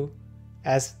can do,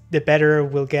 as the better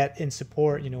we'll get in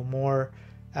support.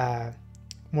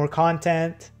 More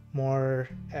content, more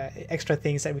extra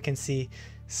things that we can see.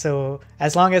 So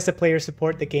as long as the players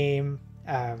support the game,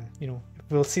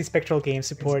 we'll see Spectral Games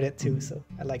support it too. So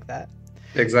I like that.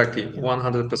 Exactly,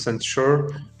 100% sure.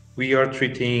 We are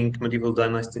treating Medieval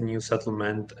Dynasty New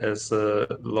Settlement as a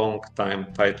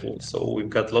long-time title. So we've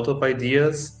got a lot of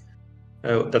ideas.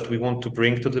 that we want to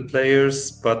bring to the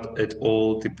players, but it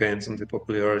all depends on the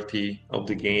popularity of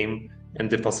the game and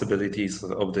the possibilities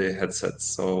of the headsets.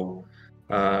 So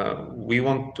we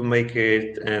want to make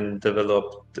it and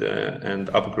develop and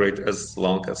upgrade as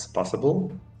long as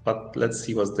possible, but let's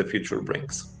see what the future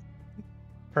brings.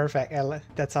 Perfect.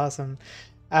 That's awesome.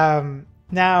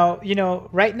 Now,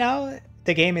 right now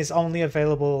the game is only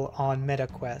available on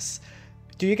MetaQuest.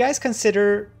 Do you guys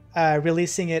consider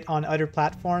releasing it on other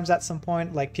platforms at some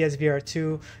point, like PSVR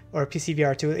 2 or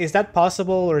PCVR 2? Is that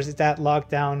possible, or is that locked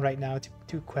down right now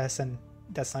to Quest and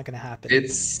that's not going to happen?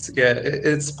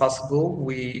 It's possible.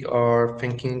 We are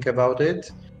thinking about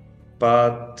it,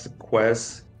 but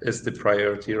Quest is the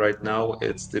priority right now.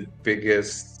 It's the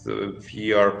biggest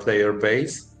VR player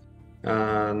base.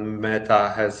 And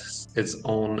Meta has its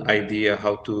own idea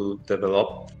how to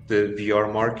develop the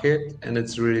VR market, and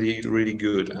it's really, really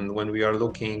good. And when we are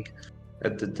looking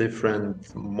at the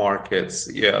different markets,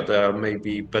 they may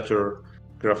be better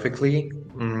graphically,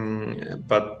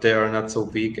 but they are not so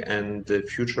big, and the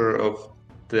future of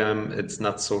them, it's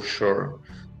not so sure.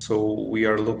 So we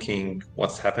are looking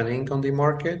what's happening on the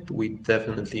market. We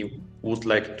definitely would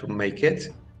like to make it,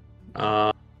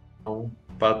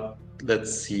 but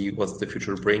let's see what the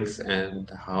future brings and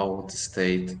how the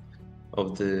state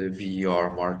of the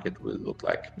VR market will look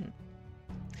like.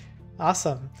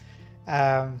 Awesome.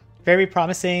 Very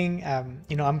promising.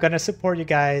 I'm gonna support you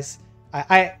guys.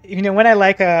 I when I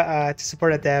like to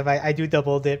support a dev, I do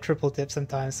double dip, triple dip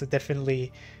sometimes. So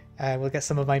definitely, we'll get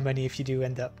some of my money if you do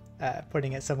end up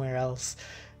putting it somewhere else.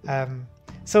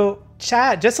 So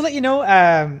chat, just to let you know,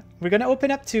 we're gonna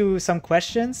open up to some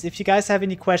questions. If you guys have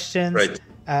any questions,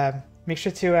 make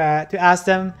sure to ask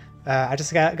them. I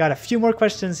just got a few more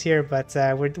questions here, but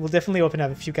we'll definitely open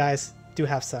up if you guys do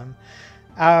have some.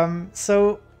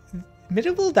 So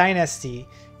Medieval Dynasty,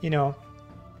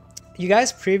 you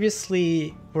guys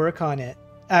previously work on it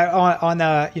on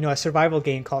a survival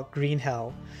game called Green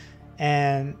Hell,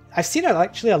 and I've seen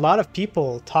actually a lot of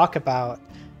people talk about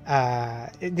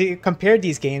they compared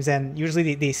these games, and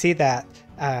usually they say that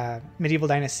Medieval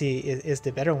Dynasty is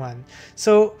the better one.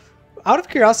 So out of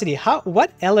curiosity,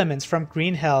 what elements from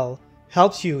Green Hell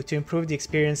helped you to improve the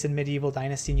experience in Medieval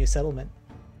Dynasty New Settlement?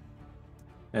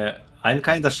 I'm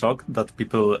kind of shocked that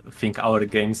people think our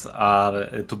games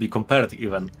are to be compared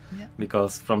even,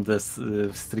 because from this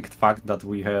strict fact that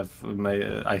we have,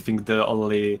 I think the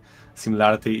only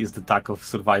similarity is the tag of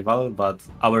survival, but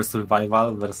our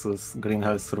survival versus Green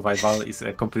Hell's survival is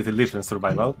a completely different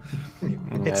survival.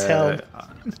 It's hell.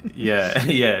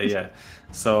 Yeah.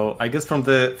 So I guess from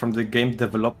the game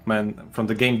development, from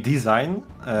the game design,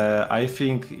 I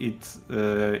think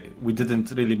we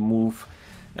didn't really move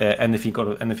anything,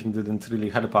 or anything didn't really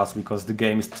help us, because the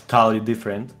game is totally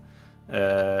different,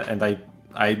 and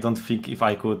I don't think if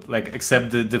I could, like,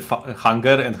 except the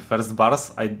hunger and first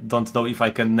bars, I don't know if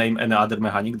I can name any other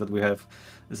mechanic that we have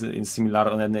in similar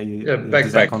on any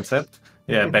design concept.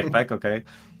 Yeah, backpack. Okay,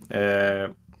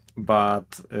 but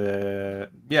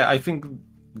I think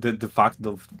the fact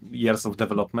of years of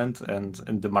development and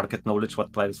the market knowledge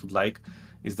what players would like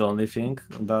is the only thing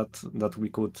that we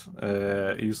could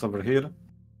use over here.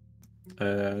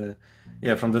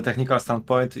 From the technical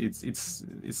standpoint,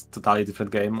 it's totally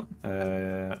different game.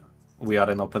 We are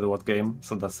an open world game,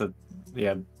 so that's it.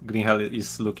 Green Hell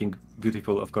is looking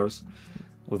beautiful, of course,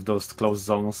 with those closed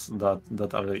zones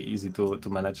that are easy to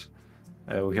manage.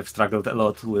 We have struggled a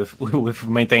lot with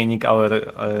maintaining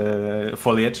our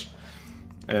foliage.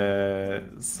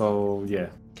 So you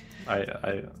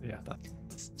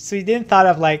didn't thought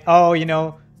of like,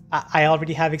 I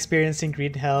already have experience in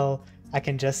Green Hell, I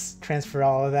can just transfer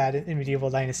all of that in Medieval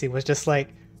Dynasty. It was just like,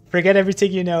 forget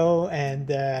everything and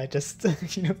just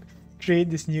create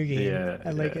this new game.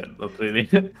 I like it. Not really.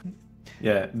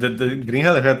 The Green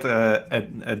Hell had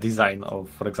a design of,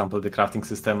 for example, the crafting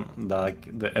system. Like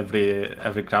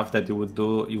every craft that you would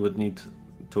do, you would need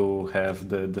to have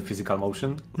the physical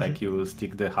motion. Like you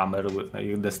stick the hammer,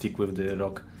 the stick with the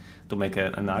rock to make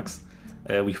an axe.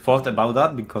 We thought about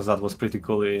that because that was pretty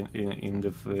cool in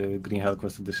the Green Hell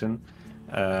Quest edition,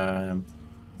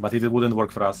 but it wouldn't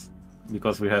work for us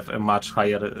because we have a much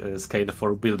higher scale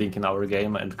for building in our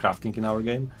game and crafting in our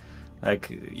game.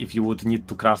 Like if you would need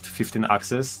to craft 15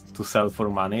 axes to sell for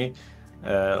money,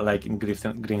 like in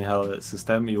Green Hell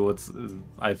system, you would,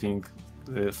 I think,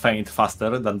 faint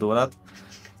faster than do that.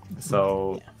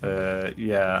 So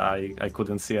I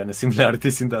couldn't see any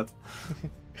similarities in that.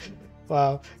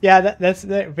 Wow. Yeah, that's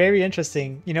very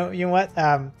interesting. You know what?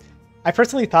 I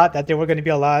personally thought that there were going to be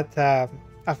a lot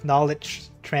of knowledge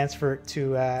transferred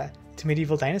to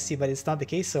Medieval Dynasty, but it's not the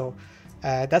case. So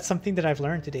That's something that I've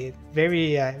learned today.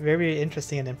 Very, very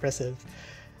interesting and impressive.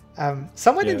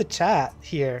 Someone in the chat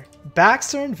here,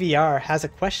 Baxter VR, has a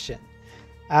question.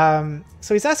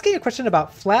 So he's asking a question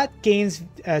about flat games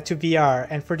to VR.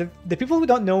 And for the people who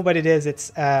don't know what it is,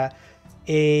 it's a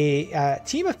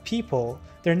team of people.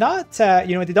 They're not,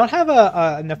 they don't have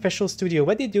an official studio.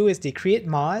 What they do is they create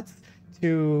mods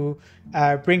to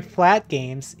bring flat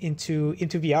games into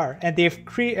VR. And they've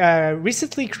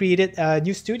recently created a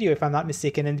new studio, if I'm not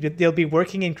mistaken, and they'll be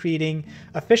working in creating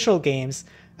official games,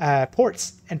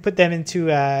 ports, and put them into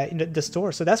the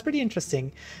store. So that's pretty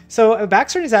interesting. So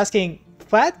Baxter is asking,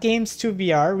 Flat Games to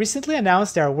VR recently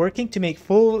announced they are working to make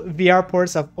full VR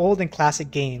ports of old and classic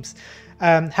games.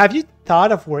 Have you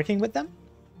thought of working with them?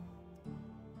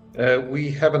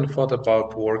 We haven't thought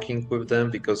about working with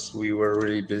them because we were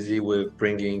really busy with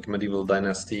bringing Medieval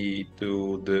Dynasty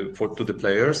to the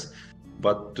players,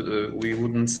 but we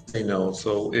wouldn't say no.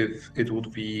 So if it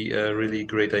would be a really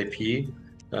great IP,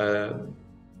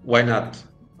 why not?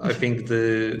 I think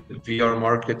the VR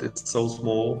market is so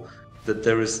small that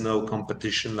there is no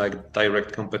competition, like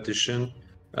direct competition.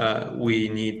 We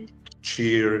need to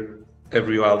cheer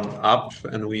everyone up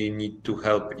and we need to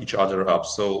help each other up.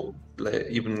 So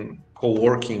even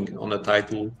co-working on a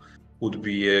title would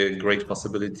be a great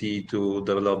possibility to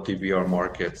develop the VR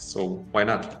market. So why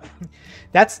not?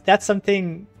 That's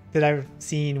something that I've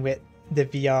seen with the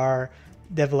VR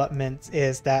development,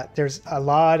 is that there's a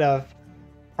lot of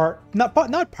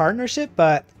not partnership,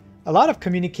 but a lot of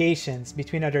communications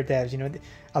between other devs.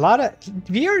 A lot of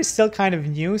VR is still kind of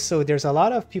new, so there's a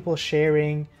lot of people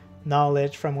sharing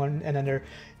knowledge from one another.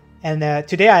 And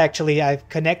today I've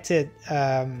connected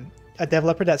a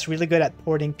developer that's really good at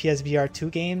porting PSVR 2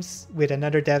 games with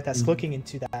another dev that's looking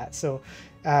into that. So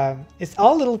it's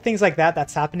all little things like that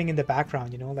that's happening in the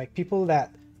background, like people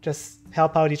that just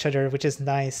help out each other, which is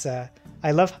nice.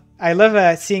 I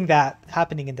love seeing that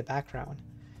happening in the background.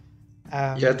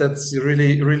 Yeah, that's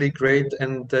really, really great.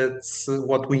 And that's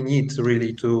what we need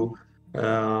really to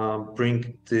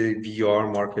bring the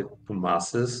VR market to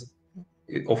masses.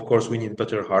 Of course, we need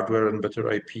better hardware and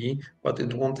better IP, but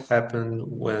it won't happen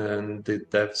when the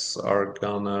devs are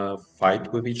gonna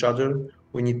fight with each other.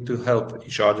 We need to help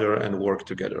each other and work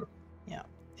together. Yeah,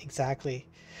 exactly.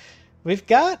 We've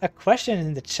got a question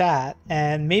in the chat,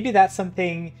 and maybe that's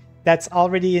something that's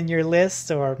already in your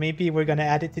list, or maybe we're going to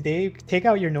add it today. Take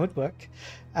out your notebook.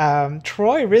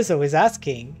 Troy Rizzo is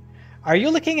asking, are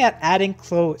you looking at adding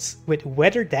clothes with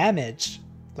weather damage,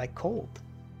 like cold?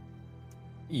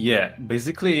 Yeah,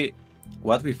 basically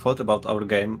what we thought about our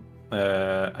game,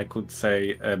 I could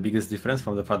say biggest difference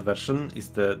from the flat version is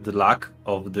the lack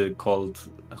of the cold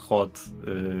hot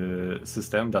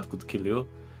system that could kill you.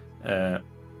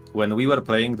 When we were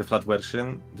playing the flat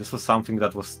version, this was something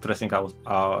that was stressing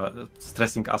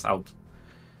us out.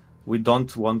 We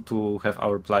don't want to have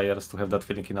our players to have that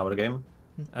feeling in our game.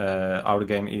 Our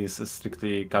game is a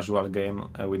strictly casual game.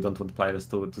 We don't want players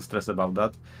to stress about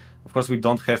that. Of course, we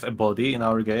don't have a body in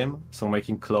our game, so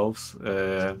making clothes,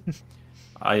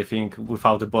 I think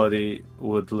without a body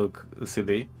would look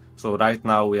silly. So right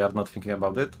now we are not thinking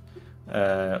about it.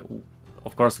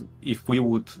 Of course, if we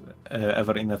would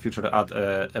ever in the future add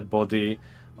a body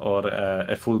or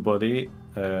a full body,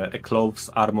 clothes,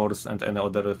 armors, and any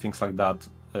other things like that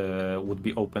would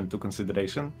be open to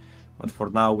consideration. But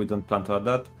for now, we don't plan to add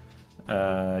that.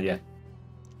 Yeah.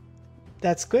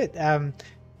 That's good.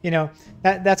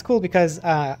 That's cool because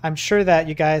I'm sure that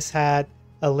you guys had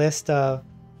a list of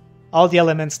all the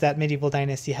elements that Medieval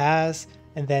Dynasty has,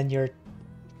 and then you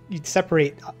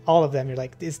separate all of them. You're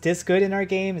like, is this good in our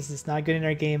game? Is this not good in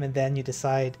our game? And then you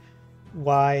decide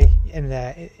why. And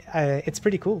it's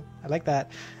pretty cool. I like that.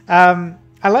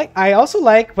 I also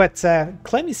like what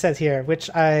Clemmy says here, which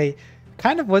I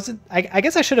kind of wasn't. I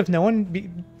guess I should have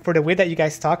known for the way that you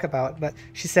guys talk about. But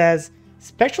she says,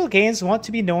 Spectral Games want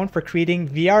to be known for creating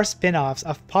VR spin-offs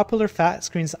of popular flat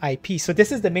screens IP. So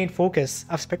this is the main focus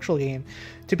of Spectral Game,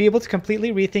 to be able to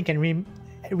completely rethink and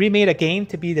remade a game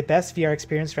to be the best VR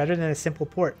experience rather than a simple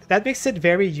port. That makes it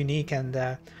very unique, and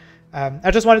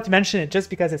I just wanted to mention it just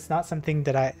because it's not something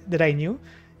that I knew,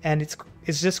 and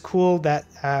it's just cool that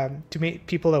to make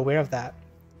people aware of that.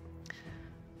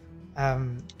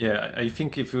 Yeah, I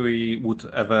think if we would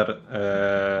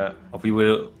ever,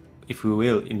 if we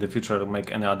will in the future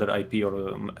make any other IP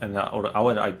or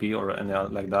our IP or any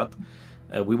like that,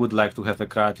 we would like to have a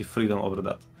creative freedom over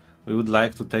that. We would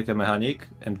like to take a mechanic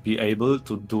and be able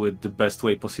to do it the best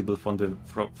way possible for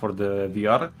the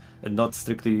VR, and not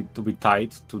strictly to be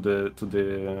tied to the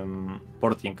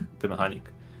porting the mechanic.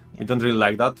 We don't really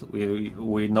like that.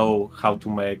 We know how to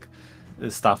make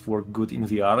stuff work good in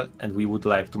VR, and we would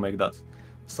like to make that.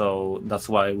 So that's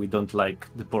why we don't like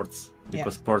the ports,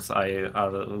 because ports are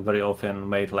very often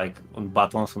made like on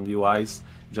buttons on UIs.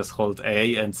 Just hold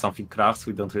A and something crafts.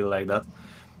 We don't really like that.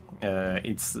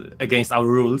 It's against our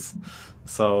rules.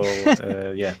 So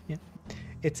yeah.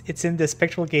 It's in the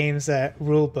Spectral Games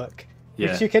rule book,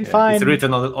 Yeah, which you can find. It's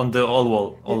written on the all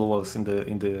walls in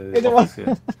the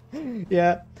office.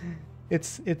 Yeah,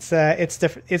 it's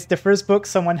the first book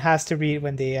someone has to read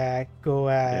when they go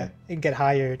and get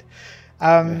hired.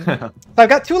 So I've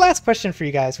got two last questions for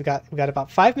you guys. We got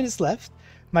about 5 minutes left.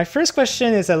 My first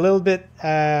question is a little bit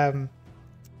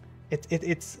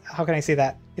it's how can I say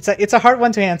that? It's a hard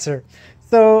one to answer.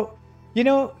 So, you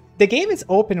know, the game is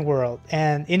open world,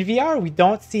 and in VR we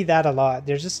don't see that a lot.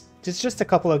 There's just a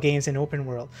couple of games in open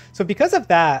world. So because of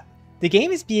that, the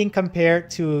game is being compared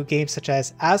to games such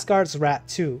as Asgard's Wrath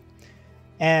 2.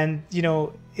 And, you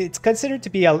know, it's considered to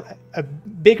be a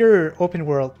bigger open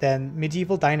world than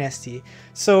Medieval Dynasty.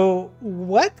 So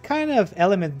what kind of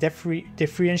element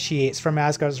differentiates from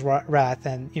Asgard's Wrath,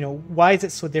 and, you know, why is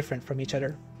it so different from each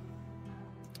other?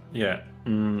 Yeah.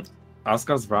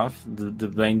 Asgard's Wrath, the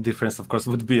main difference, of course,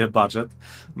 would be a budget,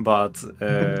 but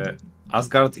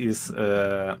Asgard is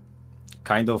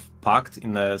kind of packed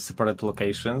in separate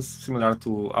locations, similar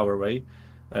to our way.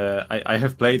 I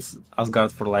have played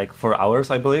Asgard for like 4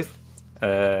 hours, I believe,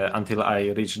 until I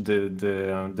reached the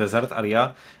desert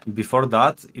area. Before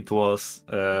that, it was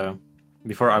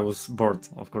before I was bored,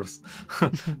 of course.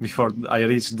 Before I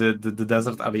reached the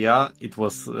desert area, it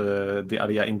was the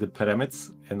area in the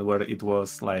pyramids, and where it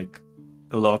was like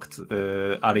locked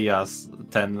areas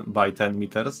 10 by 10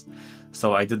 meters.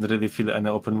 So I didn't really feel any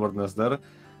open worldness there.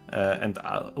 And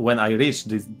when I reached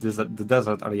the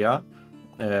desert area,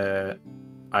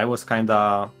 I was kind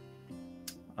of,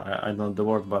 I don't know the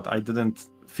word, but I didn't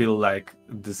feel like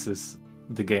this is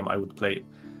the game I would play,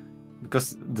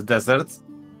 because the desert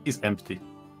is empty.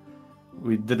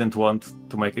 We didn't want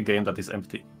to make a game that is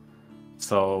empty.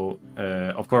 So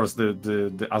of course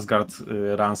the Asgard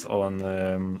runs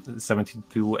on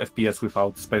 72 FPS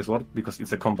without space warp, because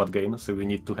it's a combat game, so we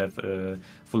need to have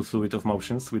full fluid of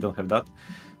motions. We don't have that.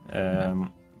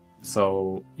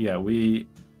 So yeah,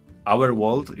 our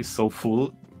world is so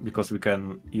full because we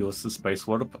can use space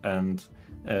warp and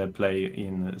play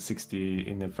in 36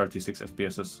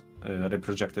 FPS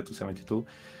reprojected to 72.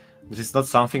 This is not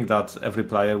something that every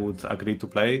player would agree to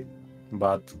play,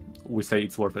 but we say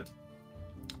it's worth it.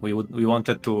 We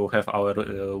wanted to have our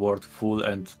world full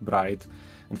and bright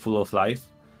and full of life.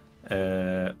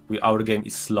 Our game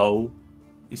is slow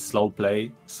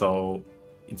play, so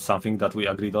it's something that we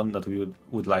agreed on, that we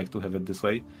would like to have it this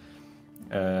way.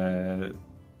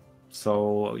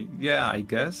 So yeah, I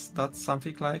guess that's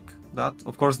something like that.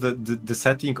 Of course, the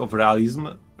setting of realism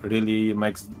really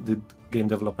makes the game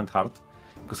development hard,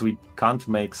 because we can't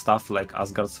make stuff like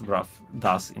Asgard's Wrath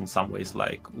does in some ways,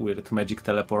 like weird magic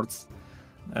teleports,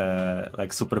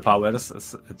 like superpowers,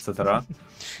 etc.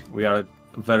 We are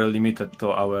very limited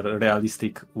to our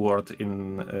realistic world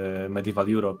in medieval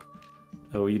Europe.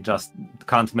 We just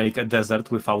can't make a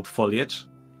desert without foliage,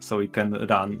 so we can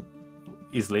run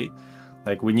easily.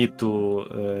 Like, we need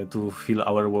to fill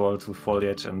our world with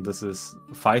foliage, and this is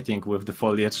fighting with the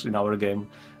foliage in our game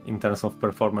in terms of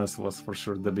performance was for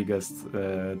sure the biggest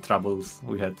troubles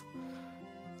we had.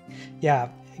 Yeah,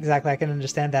 exactly. I can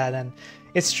understand that, and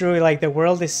it's true. Like, the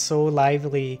world is so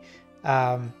lively.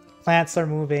 Plants are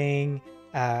moving.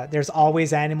 There's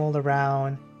always animals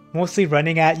around, mostly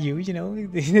running at you. You know,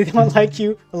 they don't like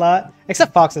you a lot,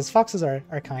 except foxes. Foxes are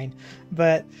kind,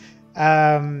 but.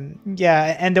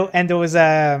 Yeah, and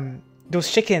those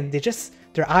chicken,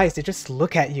 their eyes, they just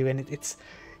look at you, and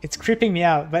it's creeping me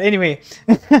out. But anyway,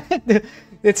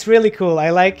 it's really cool. I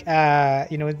like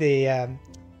you know, the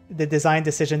design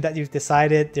decision that you've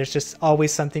decided. There's just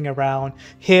always something around,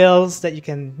 hills that you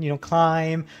can, you know,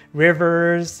 climb,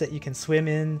 rivers that you can swim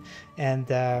in, and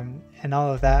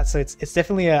all of that. So it's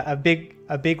definitely a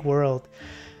big world.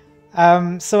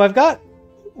 So I've got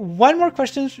one more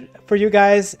question for you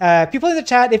guys. People in the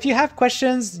chat, if you have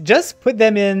questions, just put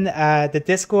them in the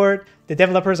Discord. The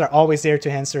developers are always there to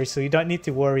answer, so you don't need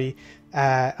to worry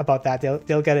about that.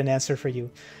 They'll get an answer for you.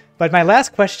 But my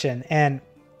last question, and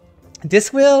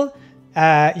this will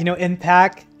you know,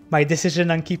 impact my decision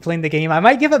on keep playing the game. I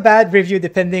might give a bad review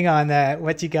depending on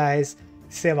what you guys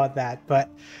say about that. But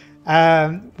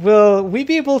will we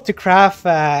be able to craft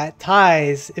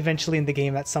ties eventually in the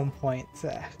game at some point?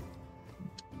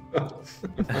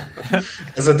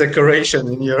 As a decoration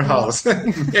in your house,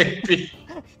 maybe.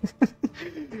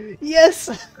 Yes.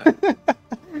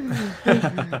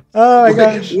 Oh my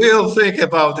gosh. We'll think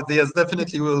about it. Yes,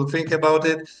 definitely we'll think about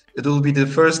it. It will be the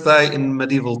first time in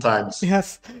medieval times.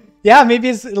 Yes. Yeah, maybe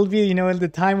it'll be, you know, the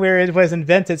time where it was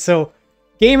invented. So,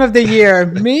 game of the year,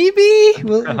 maybe?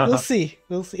 We'll see.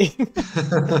 We'll see.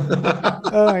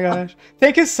 Oh my gosh.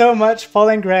 Thank you so much, Paul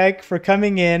and Greg, for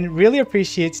coming in. Really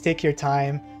appreciate to take your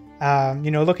time. You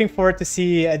know, looking forward to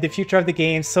see the future of the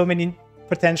game. So many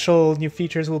potential new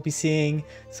features we'll be seeing.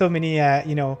 So many,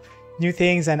 you know, new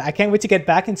things. And I can't wait to get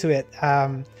back into it.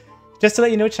 Just to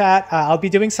let you know, chat, I'll be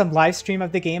doing some live stream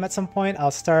of the game at some point. I'll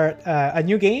start a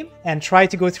new game and try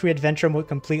to go through adventure mode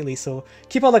completely. So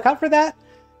keep a lookout for that.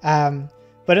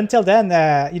 But until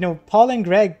then, you know, Paul and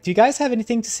Greg, do you guys have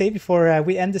anything to say before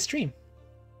we end the stream?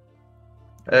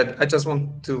 I just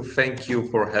want to thank you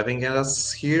for having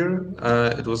us here.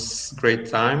 It was a great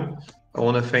time. I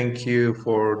want to thank you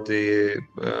for the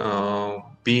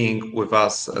being with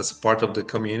us as part of the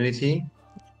community.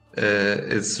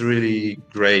 It's really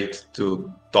great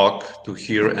to talk, to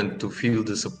hear, and to feel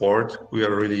the support. We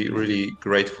are really, really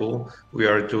grateful. We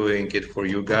are doing it for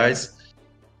you guys.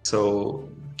 So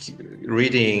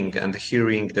reading and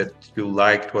hearing that you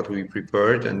liked what we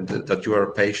prepared and that you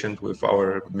are patient with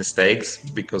our mistakes,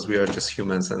 because we are just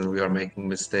humans and we are making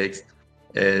mistakes,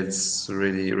 it's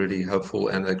really, really helpful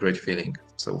and a great feeling.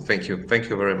 So thank you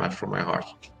very much from my heart.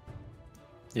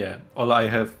 Yeah, all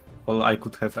I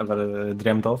could have ever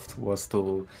dreamed of was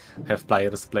to have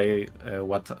players play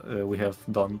what we have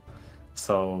done.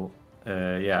 So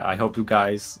yeah, I hope you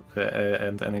guys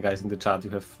and any guys in the chat, you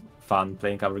have fun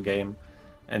playing our game,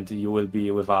 and you will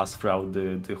be with us throughout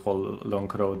the whole long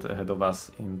road ahead of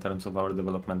us in terms of our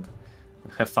development.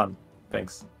 Have fun.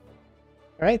 Thanks.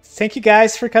 All right. Thank you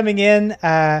guys for coming in.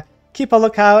 Keep a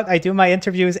lookout. I do my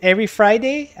interviews every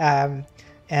Friday.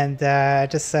 And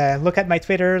just look at my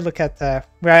Twitter, look at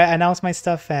where I announce my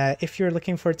stuff if you're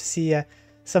looking forward to see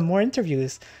some more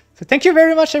interviews. So thank you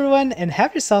very much, everyone, and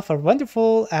have yourself a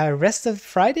wonderful rest of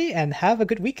Friday and have a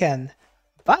good weekend.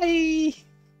 Bye!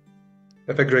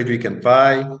 Have a great weekend.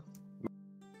 Bye.